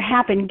may never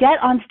happen. Get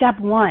on step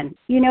 1.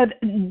 You know,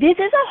 this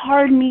is a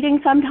hard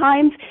meeting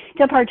sometimes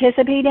to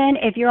participate in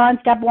if you're on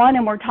step 1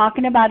 and we're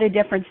talking about a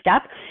different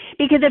step.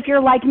 Because if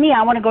you're like me,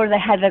 I want to go to the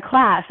head of the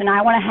class and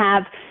I want to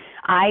have,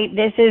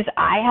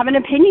 I have an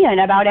opinion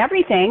about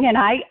everything and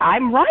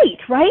I'm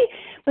right?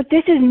 But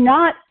this is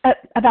not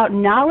about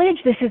knowledge.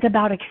 This is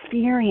about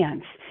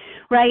experience.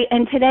 Right?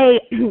 And today,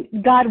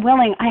 God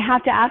willing, I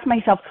have to ask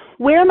myself,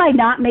 where am I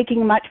not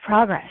making much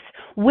progress?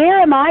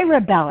 Where am I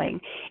rebelling?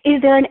 Is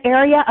there an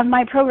area of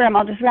my program,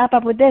 I'll just wrap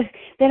up with this,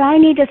 that I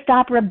need to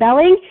stop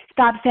rebelling,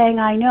 stop saying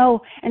I know,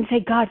 and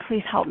say, God,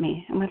 please help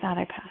me. And with that,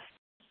 I pass.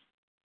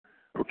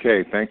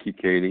 Okay, thank you,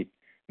 Katie.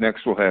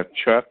 Next, we'll have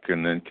Chuck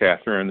and then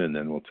Catherine, and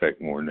then we'll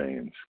take more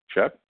names.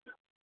 Chuck?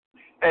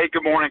 Hey,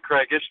 good morning,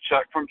 Craig. It's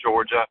Chuck from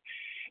Georgia.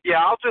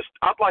 Yeah,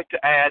 I'd like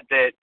to add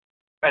that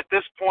at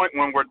this point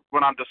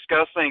when I'm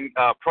discussing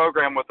a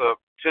program with a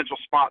potential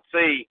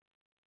sponsee,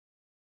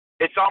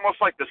 it's almost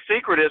like the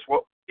secret is,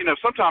 well, you know,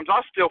 sometimes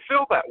I still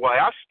feel that way.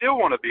 I still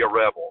want to be a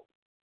rebel.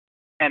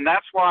 And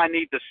that's why I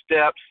need the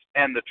steps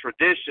and the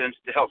traditions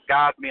to help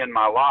guide me in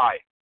my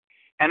life.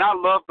 And I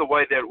love the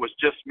way that it was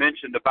just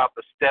mentioned about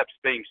the steps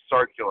being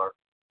circular.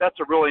 That's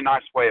a really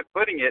nice way of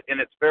putting it,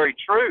 and it's very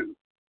true.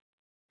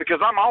 Because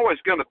I'm always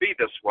going to be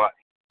this way.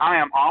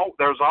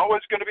 There's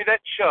always going to be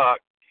that Chuck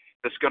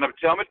that's going to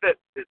tell me that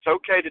it's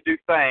okay to do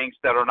things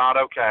that are not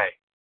okay.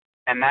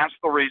 And that's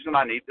the reason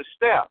I need the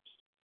steps.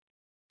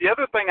 The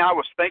other thing I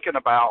was thinking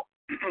about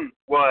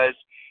was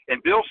in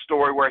Bill's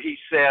story where he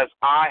says,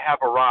 I have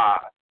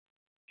arrived.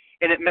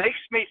 And it makes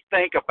me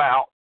think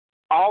about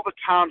all the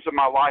times in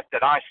my life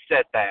that I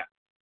said that.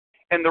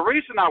 And the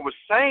reason I was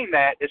saying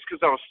that is because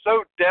I was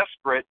so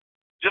desperate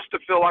just to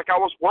feel like I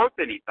was worth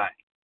anything.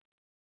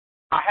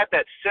 I had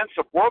that sense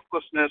of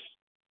worthlessness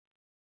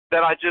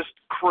that I just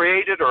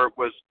created or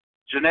was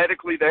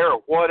genetically there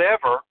or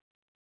whatever,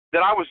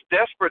 that I was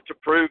desperate to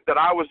prove that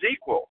I was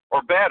equal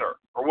or better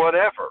or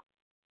whatever.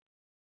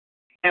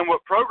 And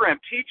what program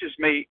teaches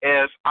me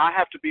is I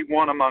have to be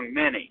one among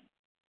many.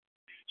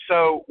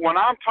 So when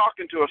I'm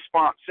talking to a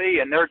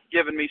sponsee and they're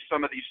giving me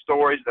some of these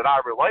stories that I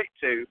relate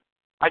to,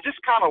 I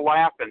just kind of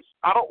laugh. And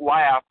I don't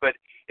laugh, but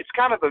it's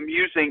kind of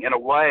amusing in a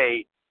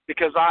way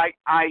because I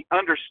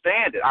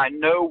understand it. I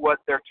know what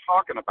they're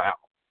talking about.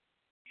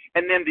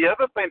 And then the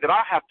other thing that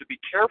I have to be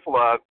careful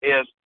of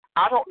is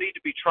I don't need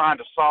to be trying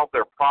to solve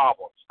their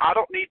problems. I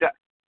don't need to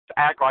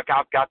act like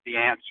I've got the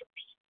answers.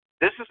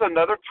 This is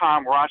another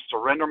time where I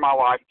surrender my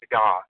life to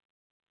God.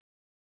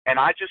 And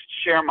I just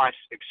share my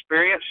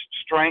experience,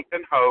 strength,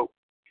 and hope.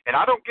 And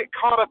I don't get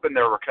caught up in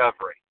their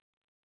recovery.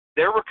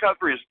 Their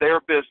recovery is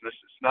their business.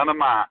 It's none of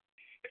mine.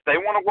 If they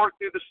want to work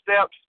through the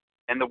steps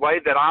and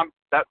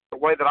that's the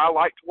way that I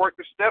like to work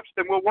the steps,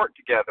 then we'll work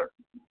together.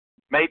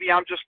 Maybe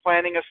I'm just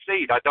planting a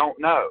seed. I don't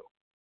know.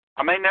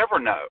 I may never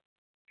know.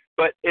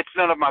 But it's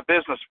none of my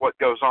business what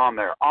goes on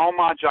there. All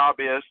my job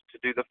is to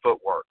do the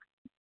footwork.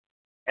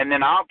 And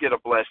then I'll get a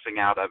blessing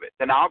out of it.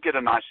 Then I'll get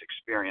a nice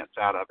experience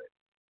out of it.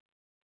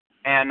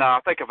 And I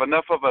think if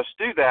enough of us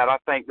do that, I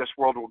think this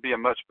world will be a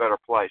much better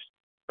place.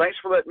 Thanks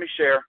for letting me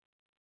share.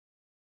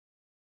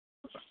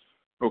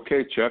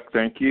 Okay, Chuck,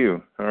 thank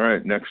you. All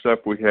right, next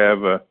up we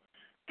have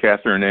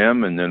Catherine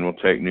M., and then we'll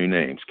take new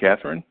names.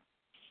 Catherine?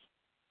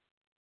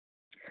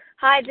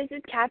 Hi, this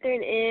is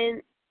Catherine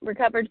N.,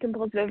 recovered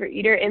compulsive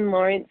overeater in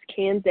Lawrence,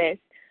 Kansas.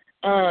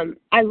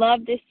 I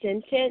love this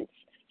sentence.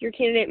 Your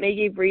candidate may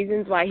give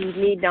reasons why he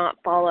need not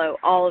follow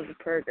all of the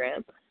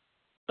program.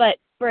 But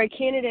for a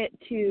candidate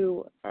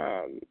to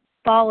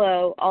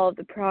follow all of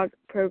the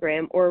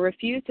program or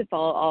refuse to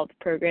follow all of the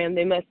program,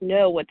 they must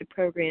know what the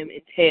program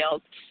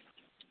entails.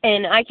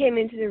 And I came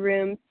into the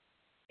room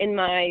in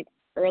my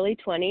early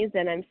 20s,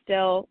 and I'm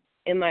still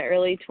in my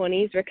early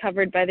 20s,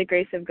 recovered by the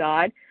grace of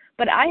God.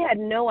 But I had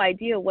no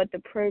idea what the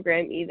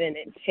program even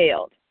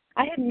entailed.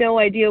 I had no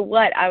idea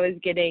what I was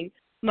getting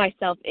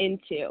myself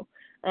into.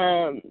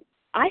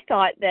 I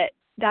thought that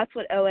that's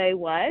what OA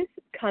was,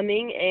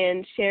 coming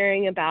and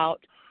sharing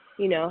about,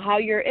 you know, how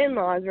your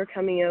in-laws were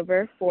coming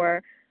over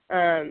for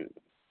a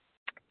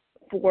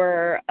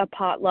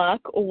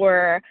potluck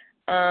or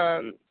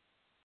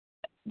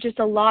just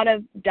a lot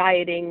of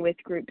dieting with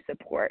group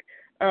support.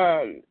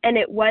 And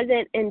it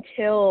wasn't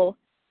until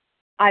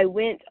I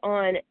went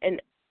on an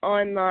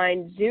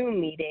online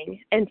Zoom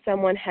meeting and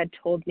someone had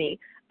told me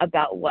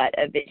about what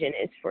a vision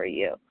is for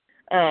you,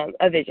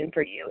 a vision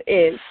for you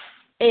is.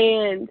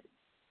 And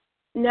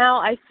now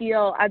I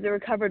feel as a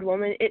recovered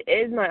woman, it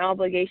is my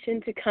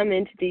obligation to come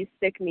into these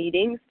sick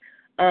meetings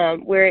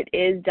where it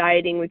is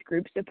dieting with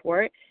group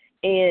support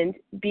and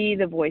be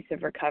the voice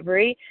of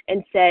recovery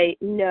and say,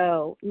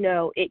 no,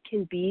 it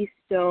can be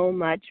so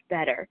much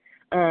better.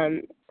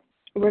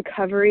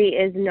 Recovery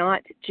is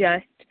not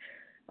just,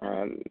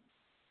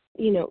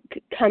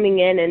 coming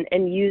in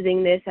and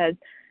using this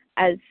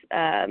as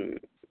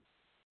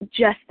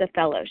just the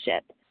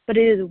fellowship, but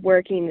it is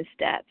working the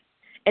steps.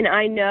 And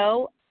I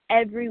know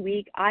every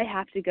week I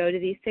have to go to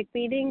these sick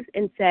meetings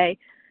and say,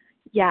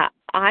 yeah,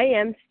 I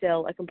am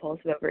still a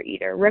compulsive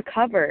overeater.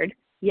 Recovered,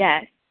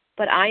 yes,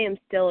 but I am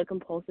still a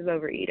compulsive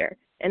overeater.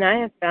 And I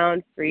have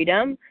found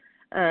freedom.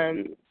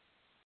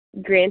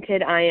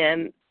 Granted, I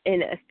am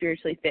in a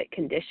spiritually fit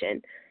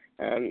condition.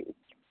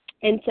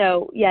 And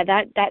so, yeah,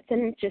 that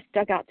sentence just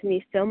stuck out to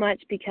me so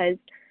much because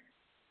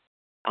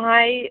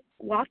I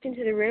walked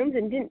into the rooms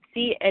and didn't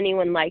see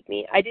anyone like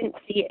me. I didn't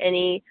see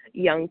any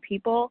young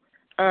people.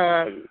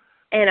 And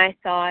I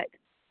thought,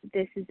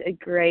 this is a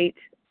great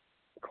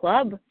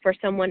club for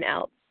someone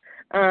else.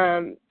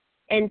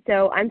 And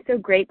so I'm so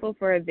grateful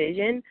for a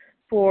vision,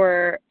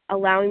 for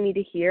allowing me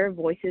to hear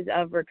voices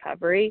of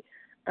recovery.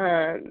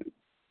 And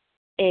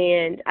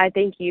I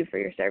thank you for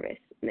your service.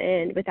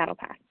 And with that, I'll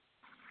pass.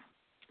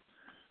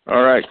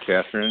 All right,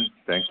 Catherine.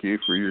 Thank you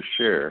for your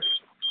share.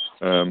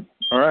 All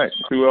right.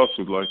 Who else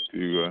would like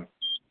to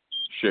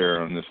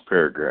share on this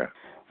paragraph?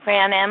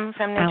 Fran M.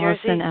 from New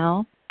Jersey. Allison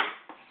L.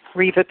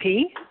 Reva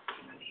P.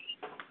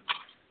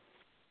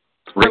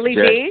 Lily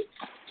B.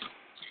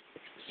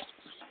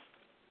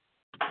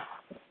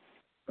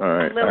 All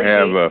right. Lily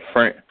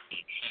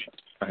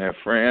I have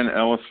Fran,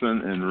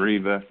 Ellison, and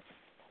Reva.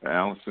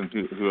 Allison,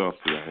 who else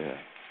do I have?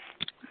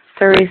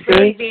 Surrey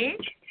C.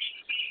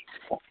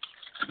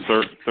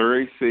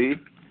 Surrey C.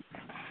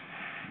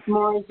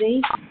 Maura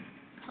Z.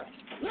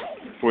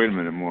 Wait a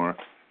minute, Maura.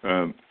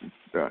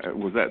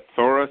 Was that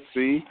Thora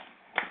C?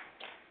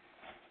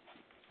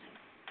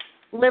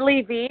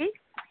 Lily V.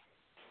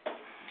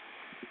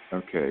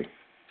 Okay.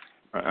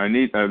 I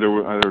need.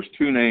 There's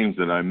two names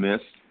that I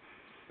missed,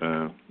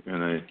 and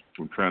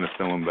I'm trying to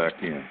fill them back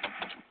in.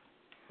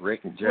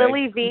 Rick J.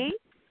 Lily V.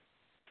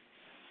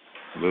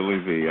 Lily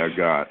V. I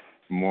got.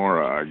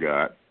 Maura. I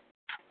got.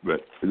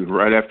 But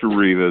right after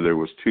Reva, there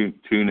was two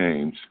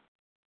names.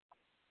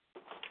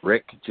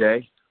 Rick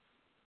J.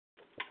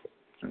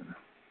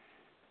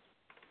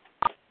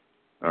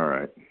 All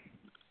right.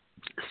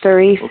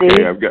 Surrey C.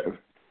 Okay, I've got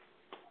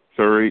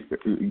Surrey.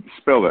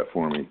 Spell that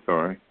for me.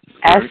 Sorry.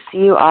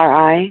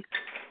 Suri.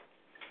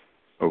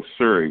 Oh,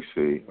 Surrey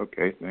C.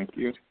 Okay, thank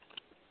you.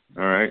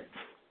 All right.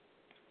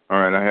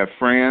 I have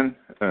Fran,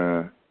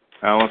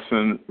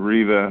 Allison,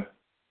 Reva,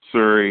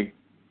 Surrey,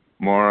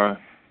 Maura,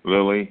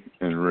 Lily,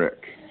 and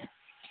Rick.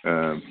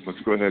 Let's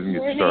go ahead and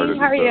get started.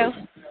 How are you?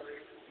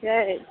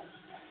 Good.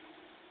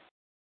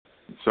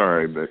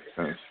 Sorry, but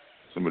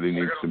somebody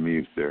needs to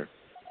mute there.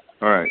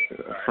 All right,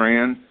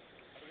 Fran,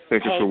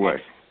 take us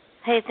away.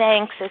 Hey,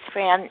 thanks. It's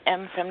Fran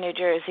M. from New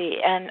Jersey.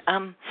 And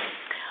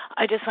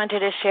I just wanted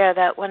to share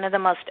that one of the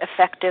most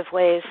effective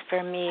ways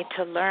for me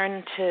to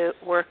learn to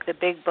work the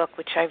big book,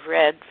 which I've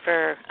read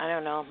for,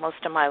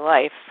 most of my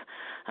life.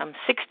 I'm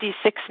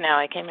 66 now.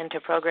 I came into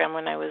program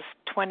when I was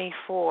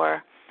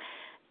 24.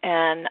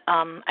 And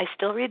I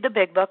still read the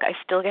big book. I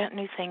still get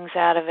new things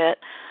out of it.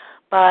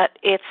 But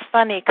it's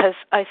funny because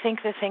I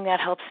think the thing that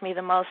helps me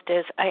the most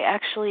is I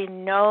actually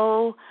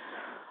know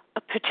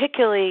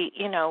particularly,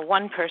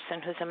 one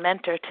person who's a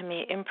mentor to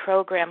me in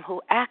program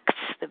who acts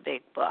the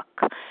big book.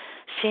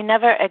 She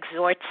never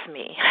exhorts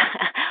me.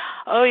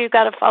 Oh, you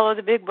got to follow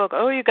the big book.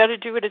 Oh, you got to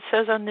do what it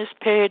says on this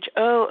page.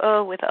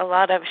 Oh, with a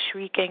lot of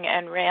shrieking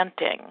and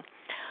ranting.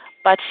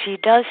 But she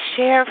does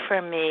share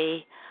for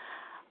me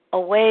a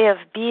way of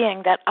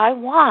being that I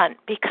want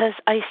because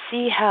I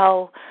see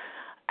how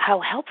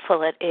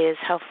helpful it is,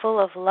 how full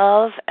of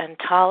love and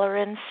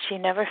tolerance. She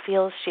never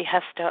feels she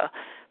has to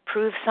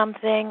prove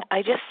something.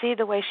 I just see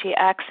the way she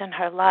acts in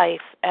her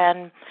life,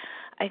 and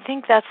I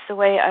think that's the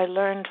way I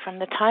learned from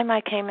the time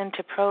I came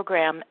into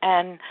program.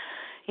 And,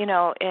 in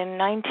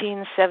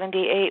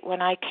 1978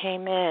 when I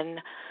came in,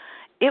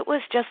 it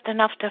was just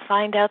enough to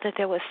find out that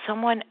there was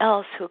someone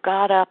else who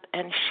got up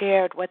and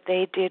shared what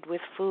they did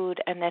with food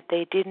and that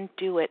they didn't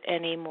do it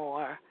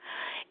anymore.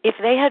 If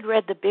they had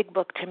read the big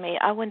book to me,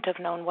 I wouldn't have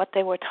known what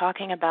they were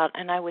talking about,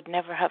 and I would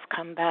never have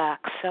come back.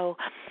 So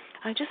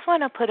I just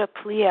want to put a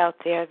plea out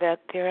there that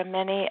there are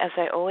many, as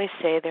I always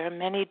say, there are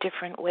many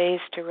different ways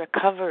to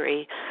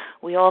recovery.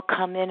 We all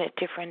come in at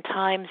different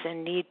times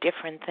and need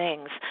different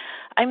things.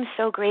 I'm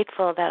so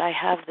grateful that I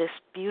have this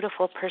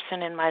beautiful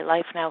person in my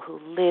life now who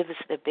lives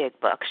the big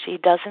book. She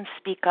doesn't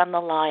speak on the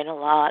line a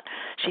lot.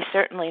 She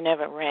certainly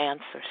never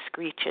rants or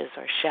screeches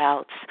or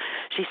shouts.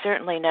 She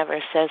certainly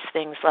never says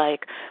things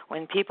like,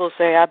 when people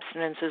say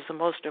abstinence is the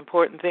most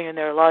important thing in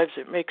their lives,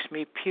 it makes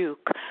me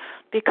puke.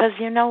 Because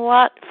you know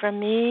what? For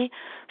me,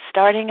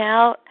 starting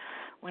out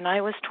when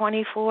I was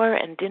 24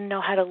 and didn't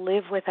know how to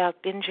live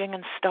without binging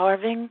and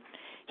starving,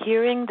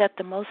 hearing that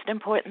the most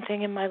important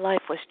thing in my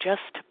life was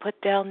just to put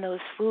down those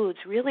foods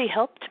really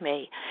helped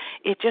me.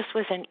 It just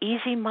was an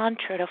easy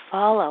mantra to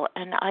follow,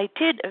 and I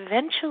did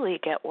eventually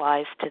get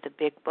wise to the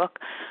big book,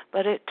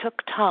 but it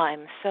took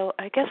time. So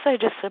I guess I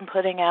just am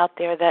putting out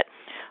there that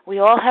we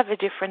all have a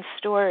different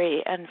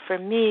story, and for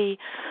me,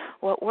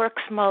 what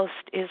works most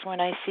is when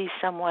I see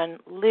someone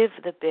live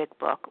the big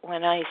book,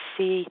 when I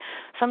see,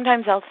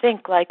 sometimes I'll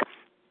think like,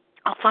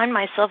 I'll find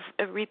myself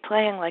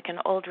replaying like an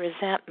old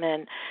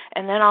resentment,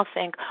 and then I'll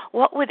think,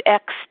 what would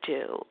X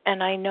do?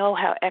 And I know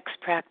how X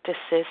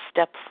practices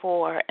step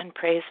 4 and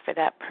prays for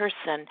that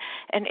person.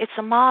 And it's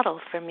a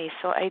model for me,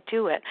 so I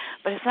do it.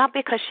 But it's not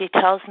because she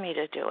tells me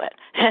to do it.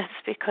 It's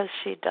because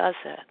she does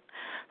it.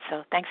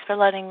 So thanks for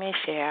letting me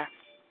share.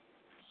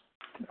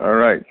 All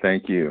right,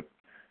 thank you.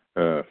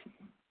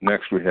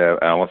 Next we have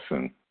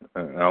Allison.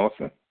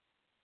 Allison?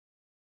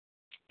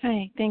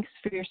 Hi, thanks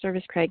for your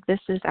service, Craig. This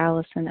is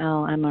Allison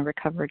L. I'm a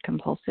recovered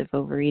compulsive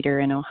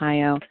overeater in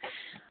Ohio.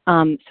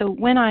 So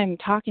when I'm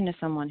talking to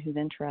someone who's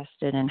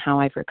interested in how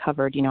I've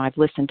recovered, I've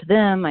listened to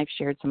them, I've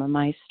shared some of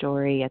my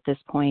story at this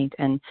point,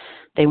 and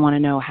they want to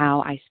know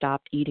how I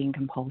stopped eating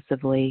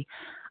compulsively.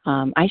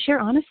 I share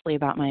honestly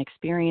about my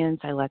experience.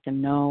 I let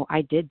them know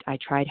I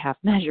tried half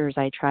measures.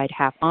 I tried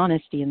half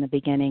honesty in the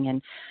beginning,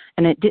 and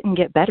it didn't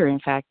get better. In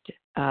fact,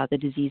 the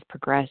disease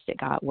progressed. It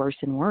got worse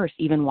and worse,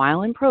 even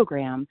while in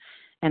program.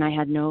 And I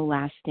had no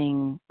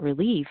lasting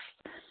relief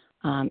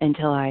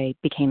until I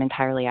became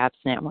entirely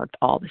abstinent, worked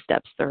all the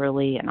steps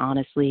thoroughly and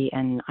honestly,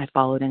 and I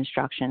followed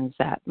instructions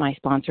that my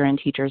sponsor and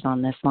teachers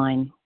on this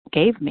line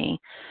gave me.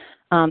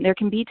 There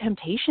can be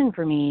temptation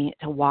for me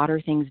to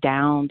water things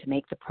down, to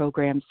make the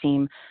program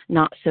seem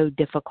not so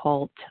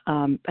difficult,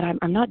 but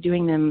I'm not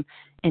doing them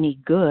any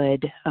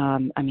good.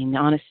 The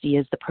honesty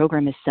is the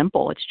program is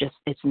simple.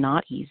 It's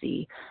not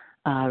easy.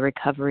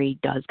 Recovery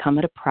does come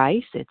at a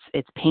price.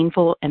 It's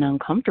painful and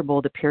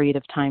uncomfortable, the period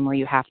of time where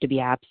you have to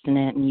be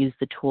abstinent and use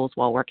the tools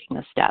while working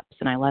the steps.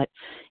 And I let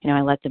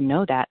them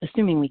know that,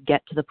 assuming we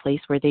get to the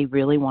place where they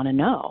really want to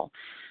know.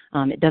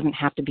 It doesn't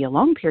have to be a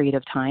long period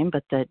of time,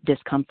 but the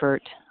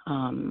discomfort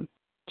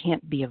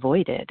can't be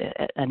avoided.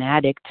 An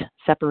addict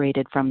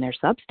separated from their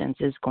substance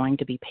is going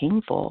to be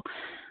painful,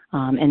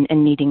 and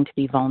needing to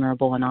be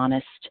vulnerable and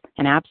honest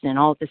and abstinent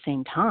all at the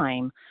same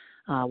time,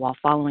 while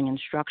following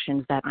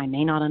instructions that I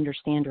may not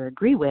understand or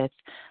agree with,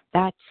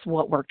 that's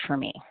what worked for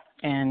me.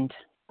 And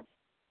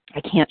I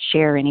can't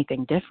share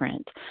anything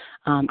different.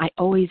 I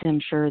always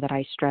am sure that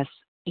I stress,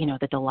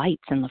 the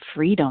delights and the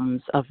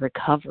freedoms of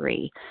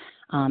recovery,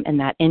 and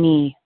that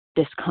any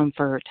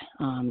discomfort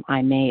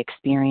I may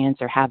experience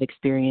or have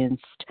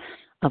experienced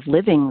of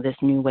living this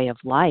new way of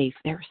life,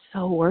 they're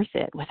so worth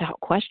it without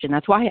question.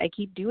 That's why I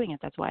keep doing it.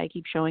 That's why I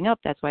keep showing up.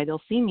 That's why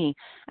they'll see me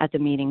at the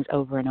meetings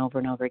over and over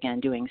and over again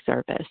doing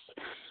service.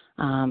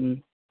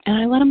 And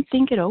I let them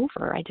think it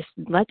over. I just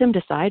let them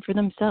decide for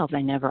themselves.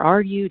 I never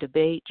argue,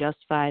 debate,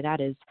 justify.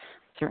 That is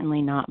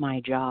certainly not my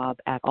job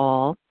at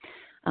all.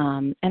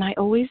 And I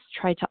always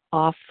try to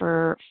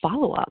offer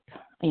follow-up.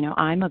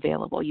 I'm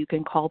available. You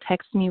can call,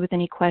 text me with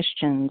any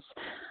questions.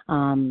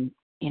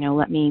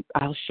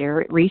 I'll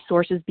share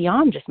resources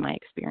beyond just my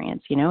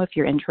experience. If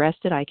you're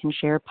interested, I can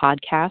share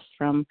podcasts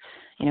from,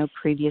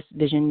 previous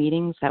vision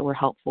meetings that were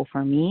helpful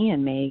for me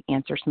and may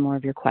answer some more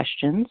of your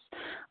questions,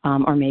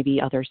 or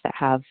maybe others that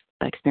have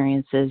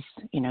experiences,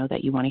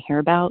 that you want to hear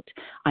about.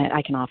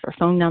 I can offer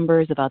phone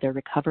numbers of other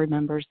recovered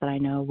members that I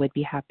know would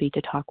be happy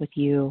to talk with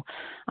you.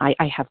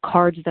 I have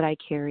cards that I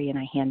carry, and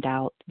I hand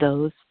out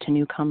those to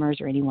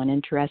newcomers or anyone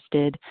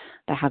interested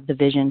that have the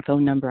vision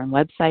phone number and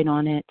website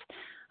on it.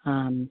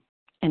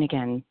 And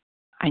again,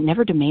 I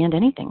never demand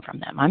anything from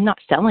them. I'm not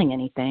selling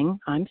anything.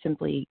 I'm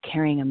simply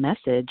carrying a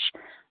message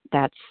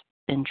that's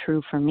been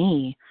true for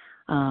me.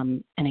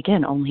 And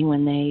again, only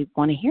when they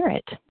want to hear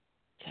it.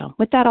 So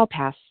with that, I'll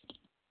pass.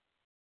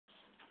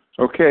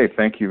 Okay,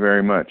 thank you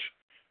very much.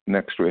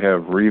 Next we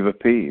have Reva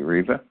P.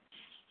 Reva?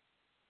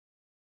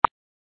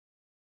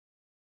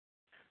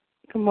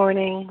 Good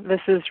morning.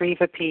 This is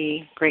Reva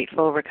P.,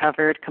 grateful,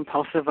 recovered,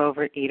 compulsive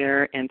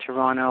overeater in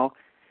Toronto.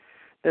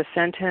 The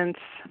sentence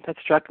that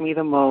struck me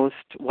the most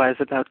was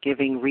about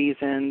giving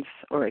reasons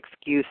or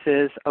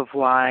excuses of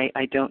why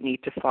I don't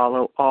need to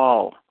follow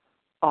all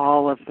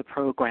of the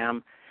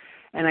program.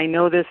 And I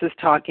know this is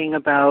talking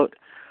about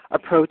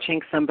approaching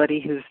somebody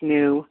who's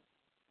new,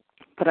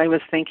 but I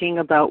was thinking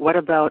about what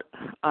about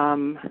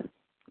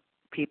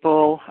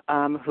people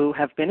who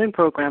have been in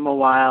program a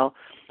while,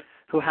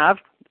 who have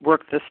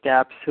worked the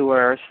steps, who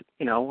are,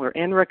 we're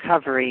in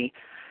recovery.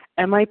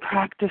 Am I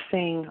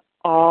practicing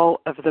all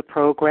of the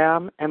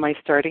program? Am I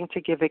starting to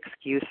give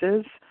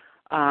excuses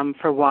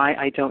for why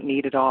I don't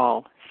need it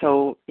all?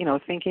 So,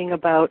 thinking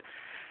about,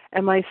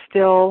 am I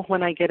still,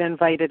 when I get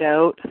invited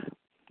out,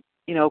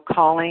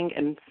 calling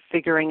and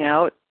figuring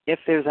out if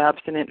there's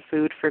abstinent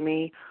food for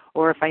me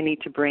or if I need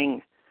to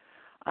bring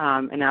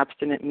an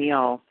abstinent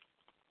meal?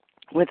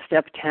 With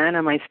step 10,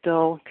 am I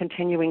still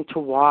continuing to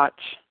watch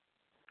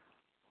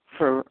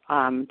for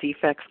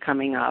defects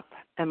coming up?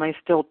 Am I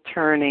still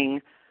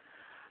turning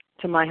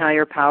to my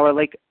higher power?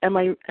 Like, am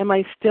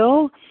I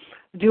still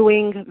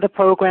doing the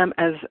program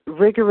as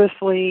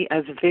rigorously,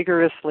 as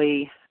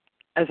vigorously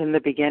as in the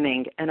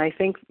beginning? And I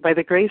think by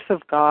the grace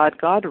of God,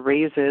 God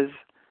raises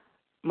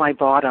my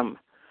bottom.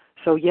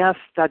 So yes,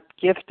 that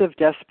gift of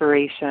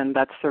desperation,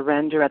 that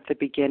surrender at the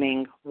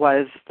beginning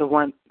was the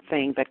one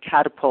thing that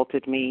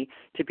catapulted me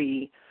to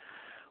be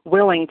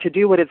willing to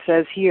do what it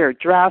says here,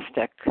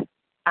 drastic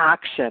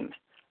action.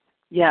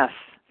 Yes,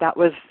 That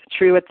was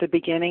true at the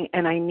beginning,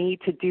 and I need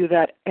to do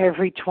that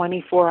every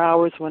 24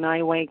 hours when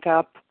I wake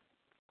up.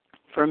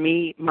 For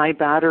me, my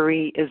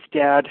battery is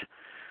dead.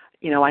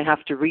 I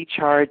have to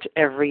recharge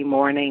every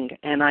morning,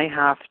 and I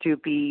have to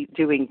be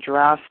doing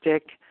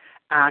drastic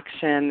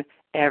action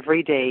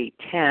every day,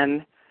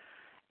 10,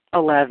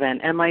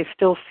 11. Am I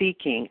still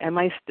seeking? Am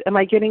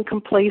I getting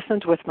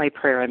complacent with my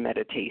prayer and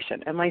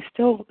meditation? Am I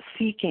still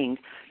seeking?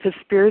 Because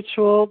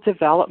spiritual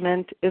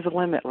development is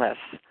limitless.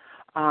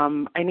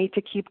 I need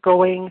to keep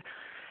going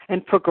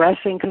and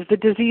progressing because the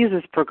disease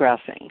is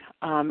progressing.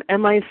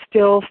 Am I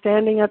still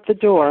standing at the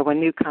door when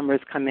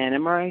newcomers come in?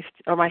 Am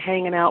I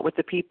hanging out with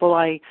the people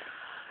I'm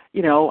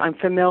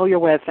familiar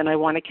with and I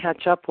want to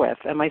catch up with?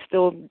 Am I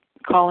still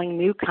calling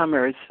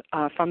newcomers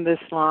from this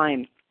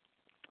line?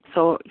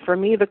 So for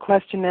me, the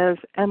question is,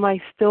 am I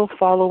still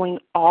following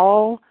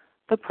all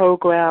the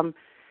program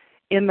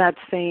in that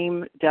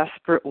same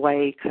desperate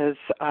way? Because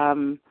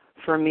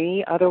for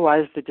me,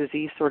 otherwise the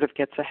disease sort of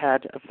gets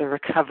ahead of the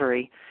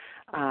recovery.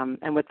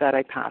 And with that,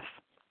 I pass.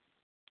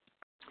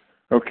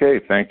 Okay,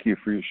 thank you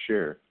for your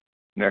share.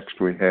 Next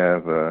we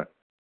have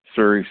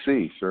Suri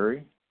C.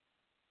 Suri?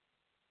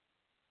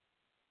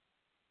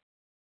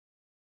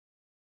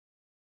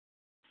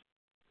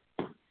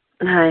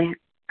 Hi,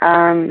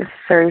 this is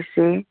Suri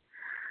C.,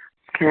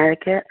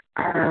 Connecticut.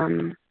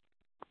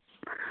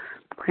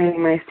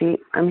 Claiming my seat.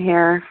 I'm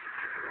here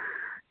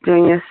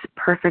doing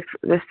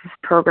this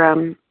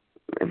program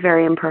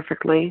very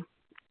imperfectly,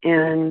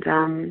 and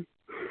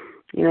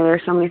there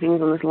are so many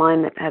things on this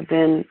line that have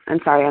been.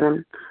 I'm sorry, and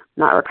I'm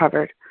not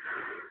recovered.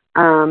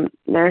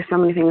 There are so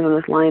many things on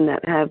this line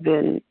that have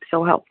been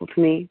so helpful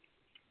to me,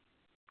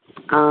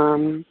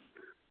 and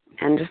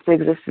just the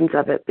existence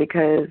of it,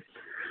 because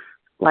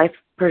life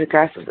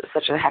progresses at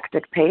such a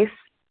hectic pace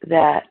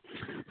that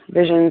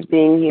Visions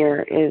being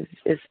here is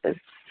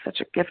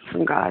such a gift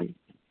from God.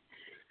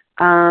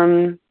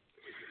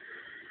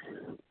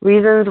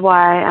 Reasons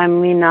why I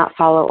may not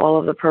follow all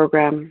of the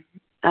program.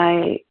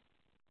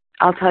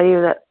 I'll tell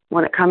you that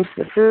when it comes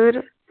to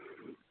food,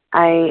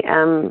 I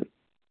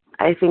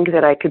think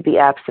that I could be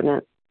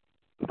abstinent,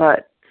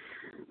 but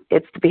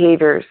it's the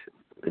behaviors.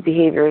 The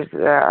behaviors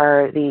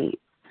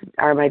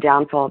are my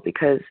downfall,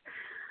 because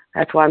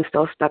that's why I'm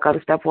still stuck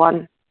on step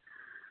one.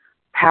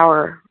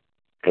 Power.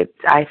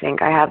 I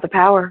think I have the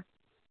power.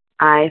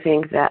 I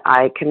think that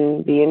I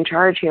can be in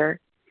charge here.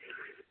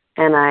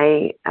 And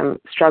I am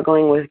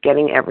struggling with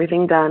getting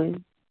everything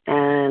done,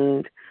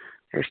 and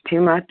there's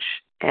too much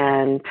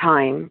and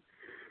time.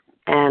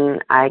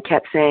 And I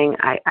kept saying,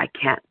 I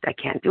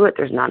can't do it.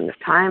 There's not enough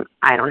time.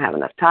 I don't have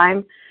enough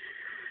time.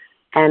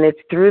 And it's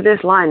through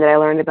this line that I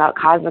learned about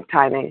cosmic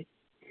timing.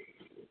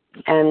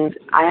 And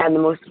I had the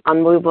most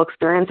unbelievable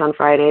experience on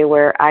Friday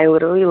where I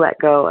literally let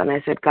go and I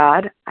said,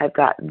 God, I've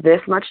got this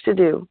much to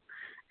do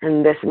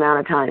in this amount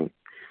of time.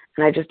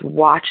 And I just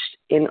watched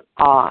in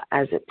awe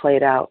as it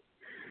played out.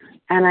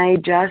 And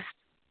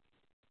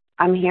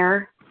I'm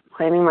here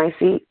claiming my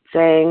seat,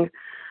 saying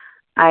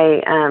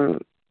I am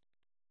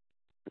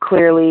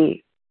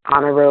clearly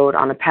on a road,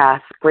 on a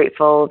path,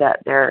 grateful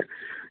that there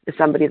is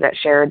somebody that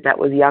shared that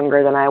was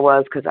younger than I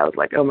was, because I was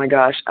like, oh my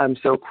gosh, I'm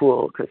so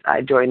cool, because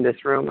I joined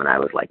this room when I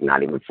was like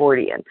not even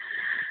 40, and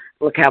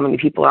look how many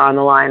people are on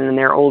the line and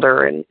they're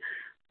older, and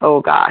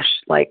oh gosh,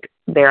 like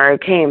there I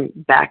came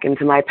back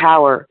into my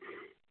power.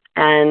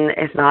 And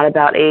it's not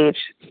about age.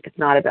 It's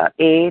not about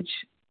age.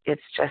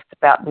 It's just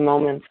about the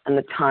moments and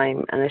the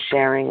time and the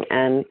sharing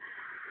and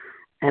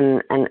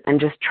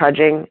just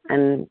trudging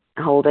and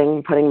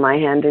holding, putting my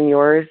hand in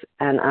yours.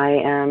 And I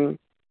am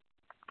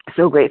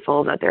so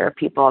grateful that there are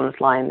people on this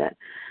line that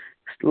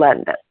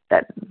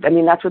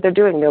that's what they're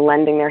doing. They're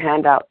lending their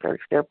hand out.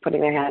 They're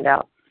putting their hand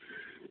out.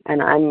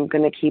 And I'm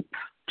going to keep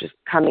just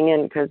coming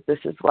in, because this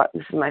is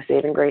my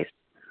saving grace.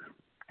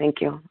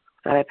 Thank you.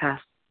 That I pass.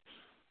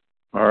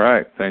 All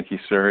right. Thank you,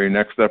 Sari.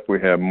 Next up, we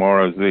have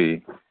Maura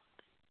Z.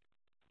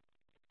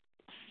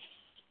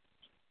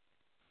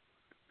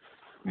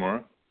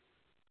 Maura?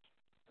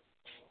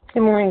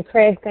 Good morning,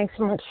 Craig. Thanks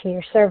so much for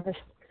your service.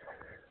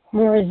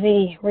 Maura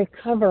Z,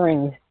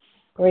 recovering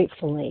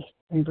gratefully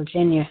in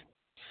Virginia.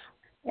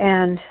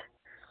 And,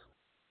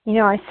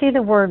 I see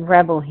the word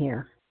rebel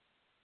here.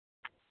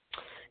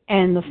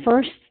 And the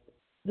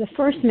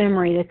first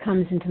memory that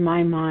comes into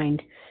my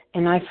mind,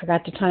 and I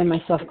forgot to time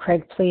myself,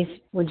 Craig, please,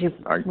 would you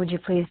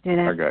please do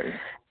that? I got you.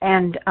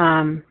 And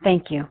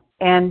thank you.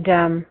 And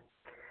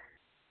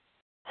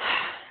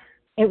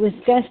it was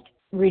just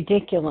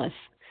ridiculous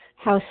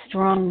how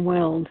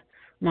strong-willed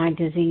my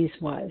disease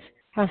was,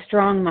 how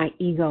strong my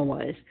ego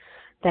was,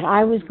 that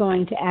I was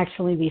going to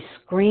actually be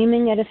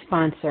screaming at a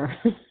sponsor.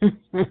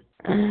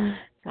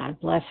 God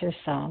bless her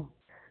soul.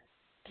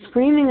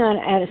 Screaming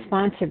at a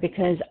sponsor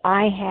because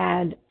I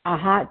had a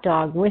hot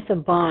dog with a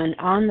bun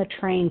on the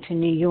train to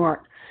New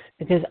York,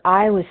 because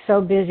I was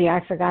so busy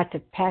I forgot to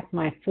pack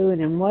my food.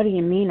 And what do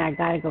you mean I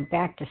got to go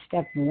back to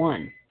step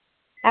one?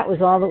 That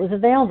was all that was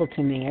available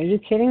to me. Are you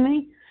kidding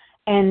me?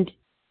 And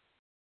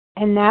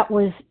that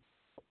was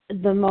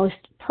the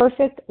most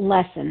perfect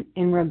lesson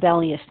in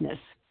rebelliousness,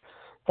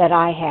 that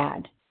I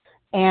had.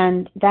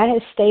 And that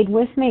has stayed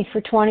with me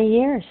for 20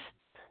 years.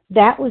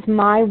 That was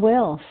my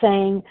will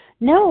saying,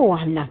 no,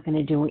 I'm not going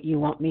to do what you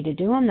want me to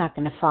do. I'm not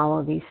going to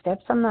follow these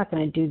steps. I'm not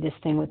going to do this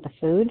thing with the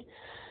food.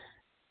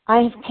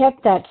 I have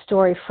kept that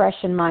story fresh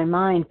in my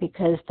mind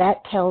because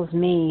that tells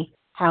me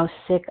how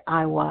sick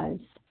I was.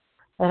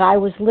 That I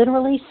was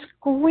literally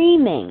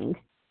screaming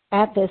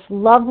at this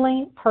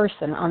lovely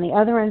person on the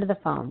other end of the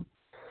phone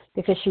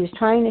because she was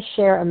trying to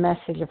share a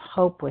message of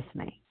hope with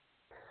me.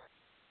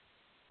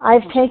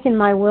 I've taken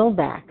my will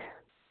back.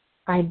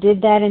 I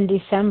did that in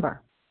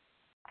December.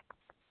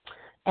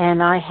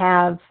 And I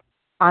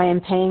am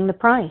paying the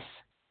price.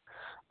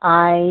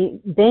 I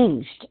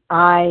binged.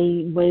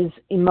 I was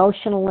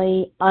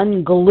emotionally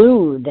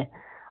unglued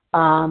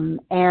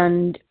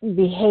and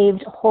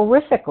behaved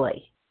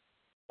horrifically.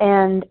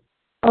 And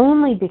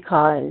only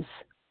because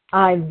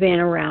I've been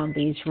around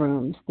these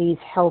rooms, these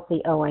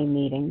healthy OA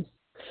meetings,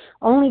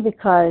 only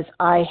because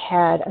I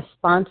had a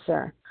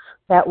sponsor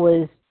that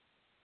was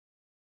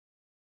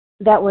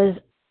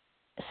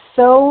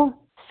so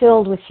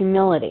filled with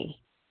humility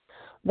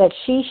that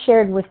she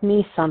shared with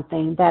me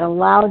something that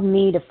allowed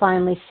me to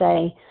finally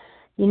say,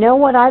 you know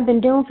what I've been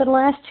doing for the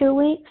last 2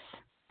 weeks?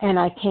 And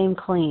I came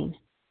clean.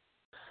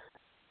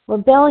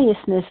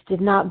 Rebelliousness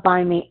did not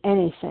buy me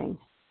anything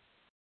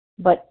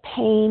but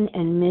pain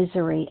and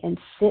misery and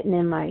sitting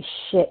in my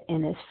shit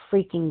in this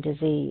freaking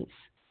disease.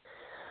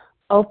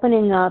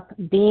 Opening up,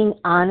 being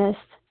honest,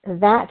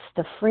 that's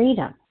the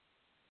freedom.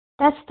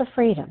 That's the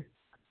freedom.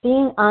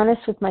 Being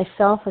honest with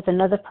myself, with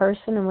another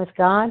person, and with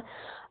God.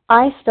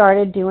 I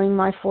started doing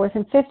my 4th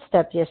and 5th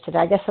step yesterday.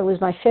 I guess it was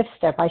my 5th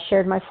step. I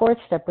shared my 4th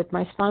step with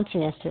my sponsor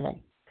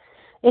yesterday.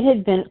 It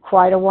had been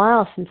quite a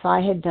while since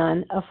I had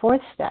done a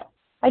 4th step.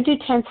 I do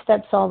 10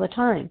 steps all the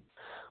time.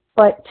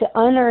 But to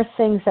unearth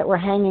things that were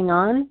hanging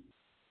on,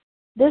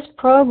 this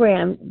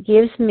program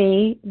gives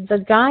me the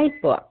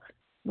guidebook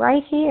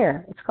right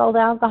here. It's called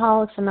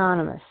Alcoholics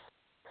Anonymous.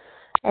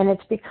 And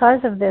it's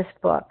because of this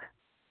book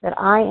that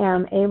I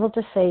am able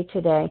to say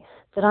today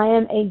that I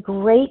am a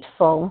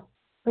grateful,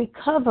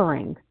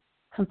 recovering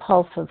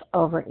compulsive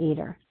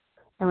overeater.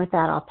 And with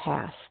that, I'll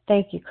pass.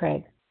 Thank you,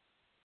 Craig.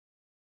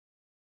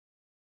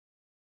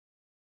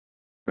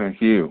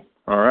 Thank you.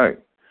 All right.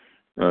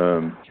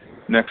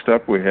 Next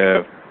up, we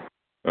have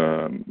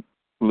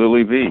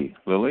Lily V.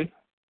 Lily?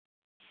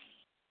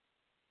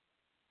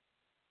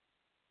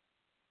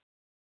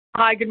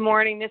 Hi, good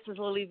morning. This is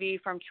Lily V.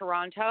 from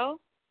Toronto.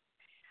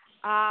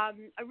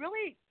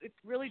 It's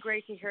really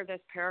great to hear this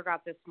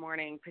paragraph this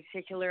morning,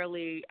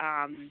 particularly,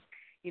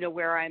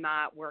 where I'm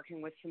at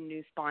working with some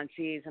new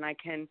sponsees, and I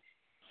can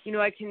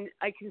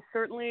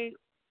certainly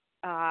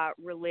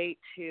relate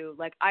to,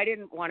 like, I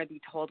didn't want to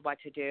be told what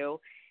to do,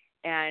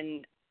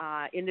 and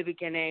in the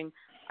beginning,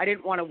 I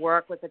didn't want to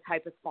work with the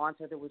type of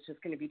sponsor that was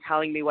just going to be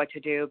telling me what to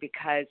do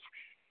because,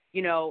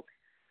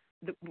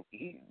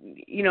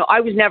 I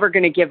was never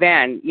going to give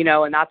in,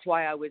 and that's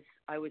why I was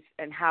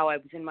and how I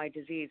was in my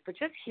disease. But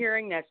just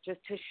hearing this, just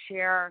to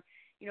share,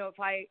 if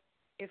I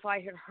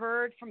had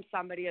heard from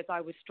somebody as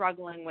I was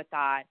struggling with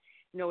that,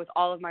 with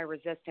all of my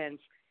resistance,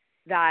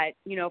 that,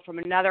 from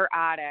another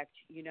addict,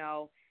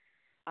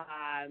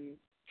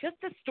 just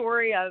the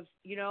story of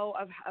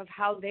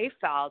how they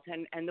felt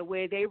and the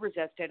way they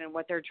resisted and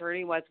what their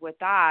journey was with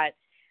that,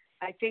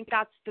 I think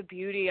that's the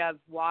beauty of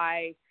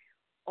why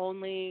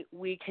only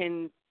we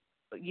can,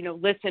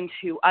 listen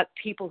to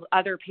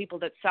other people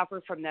that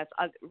suffer from this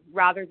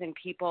rather than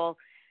people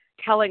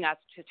telling us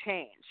to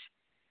change.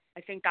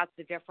 I think that's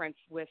the difference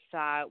with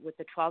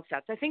the 12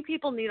 steps. I think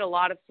people need a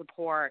lot of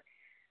support.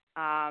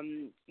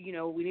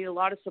 We need a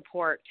lot of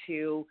support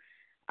to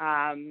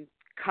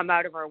come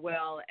out of our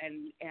will,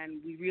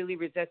 and we really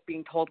resist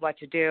being told what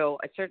to do.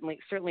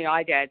 Certainly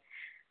I did.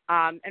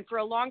 And for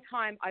a long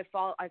time, I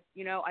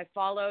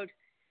followed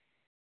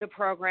the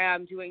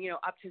program doing,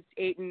 up to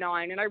 8 and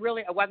 9. And I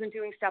wasn't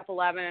doing step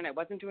 11. I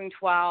wasn't doing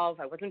 12.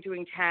 I wasn't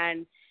doing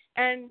 10.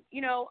 And,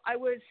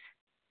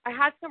 I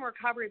had some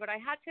recovery, but I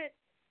had to,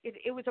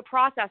 it was a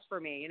process for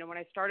me. When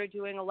I started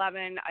doing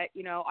 11,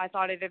 I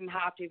thought I didn't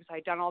have to because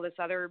I'd done all this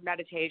other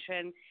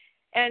meditation,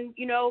 and,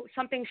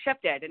 something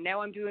shifted, and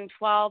now I'm doing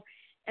 12,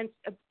 and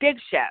a big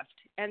shift.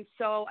 And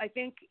so I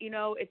think,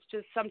 it's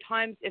just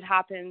sometimes it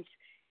happens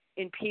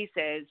in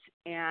pieces,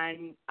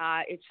 and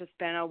it's just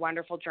been a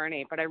wonderful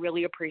journey. But I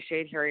really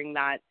appreciate hearing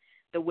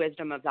the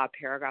wisdom of that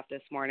paragraph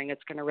this morning.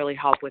 It's going to really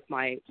help with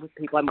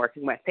people I'm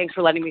working with. Thanks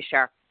for letting me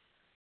share.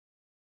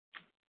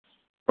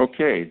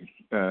 Okay,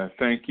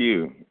 thank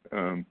you.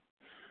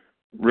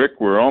 Rick,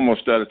 we're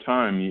almost out of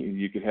time.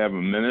 You could have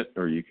a minute,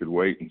 or you could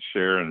wait and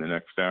share in the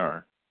next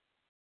hour.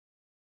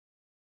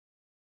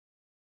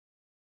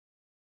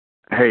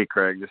 Hey,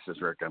 Craig, this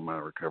is Rick. I'm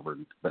a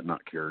recovered but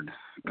not cured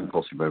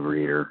compulsive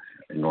overeater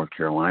in North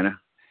Carolina.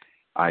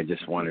 I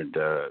just wanted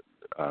to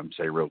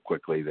say real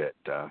quickly that,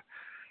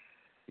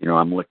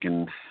 I'm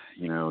looking,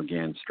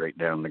 again, straight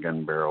down the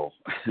gun barrel,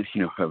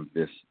 of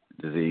this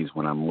disease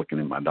when I'm looking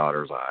in my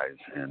daughter's eyes.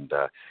 And,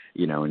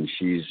 and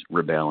she's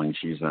rebelling.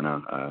 She's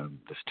on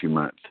this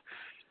 2-month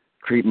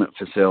treatment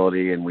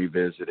facility, and we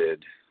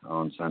visited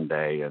on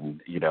Sunday,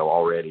 and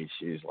already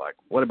she's like,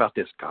 what about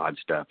this God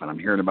stuff? And I'm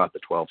hearing about the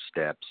 12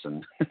 steps,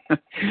 and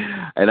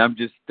and I'm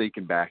just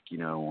thinking back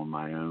on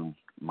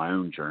my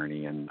own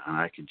journey, and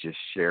I could just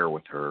share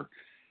with her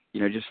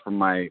just from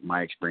my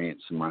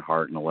experience in my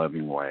heart in a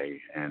loving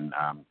way. And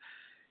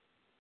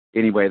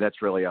anyway,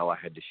 that's really all I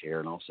had to share,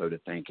 and also to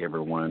thank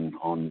everyone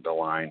on the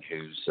line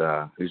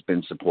who's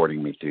been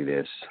supporting me through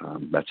this.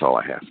 That's all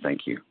I have.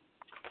 Thank you.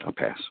 I'll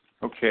pass.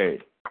 Okay.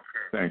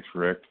 Thanks,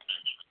 Rick.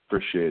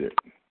 Appreciate it.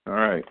 All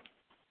right.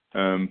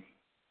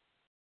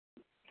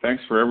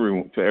 Thanks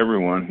to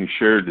everyone who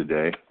shared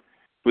today.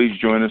 Please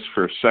join us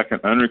for a second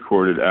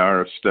unrecorded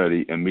hour of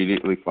study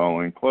immediately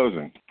following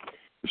closing.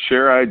 The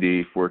share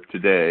ID for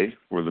today,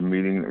 for the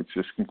meeting that's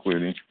just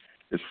concluding,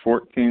 is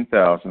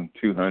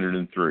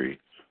 14,203,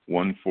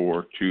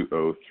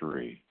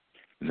 14203.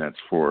 And that's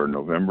for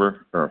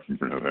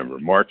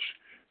March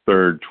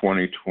 3rd,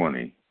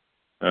 2020.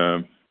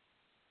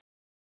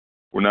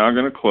 We're now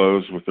going to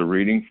close with a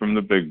reading from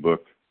the Big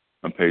Book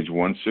on page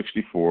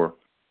 164,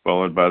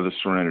 followed by the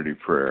Serenity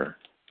Prayer.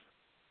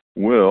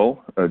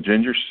 Will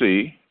Ginger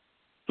C.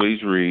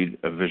 please read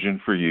A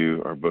Vision for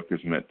You? Our book is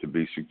meant to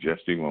be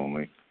suggestive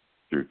only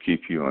to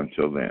keep you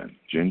until then.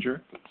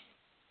 Ginger?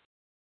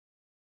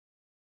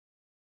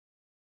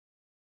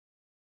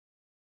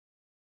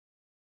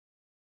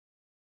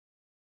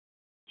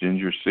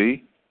 Ginger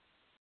C.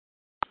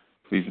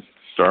 Please,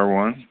 star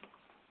one.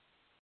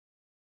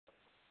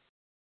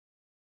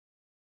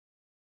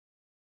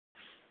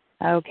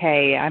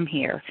 Okay, I'm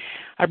here.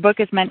 Our book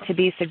is meant to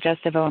be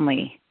suggestive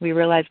only. We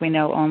realize we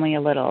know only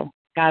a little.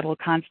 God will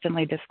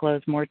constantly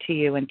disclose more to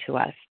you and to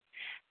us.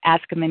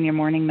 Ask Him in your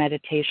morning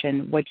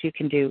meditation what you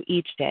can do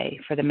each day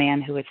for the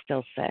man who is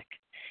still sick.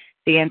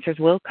 The answers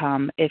will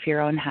come if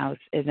your own house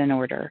is in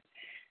order.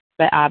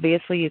 But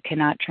obviously you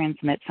cannot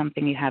transmit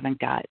something you haven't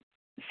got.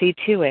 See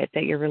to it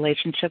that your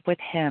relationship with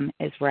Him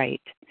is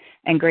right,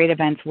 and great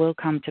events will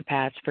come to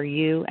pass for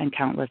you and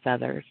countless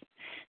others.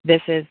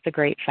 This is the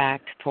great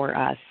fact for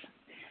us.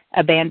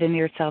 Abandon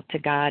yourself to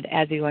God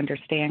as you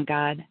understand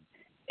God.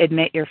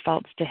 Admit your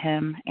faults to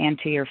Him and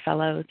to your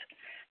fellows.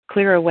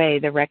 Clear away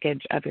the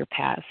wreckage of your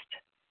past.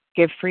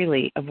 Give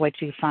freely of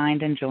what you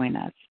find and join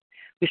us.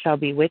 We shall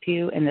be with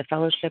you in the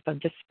fellowship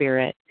of the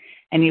Spirit,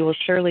 and you will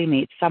surely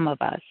meet some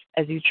of us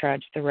as you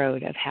trudge the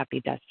road of happy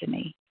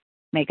destiny.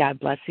 May God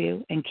bless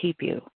you and keep you.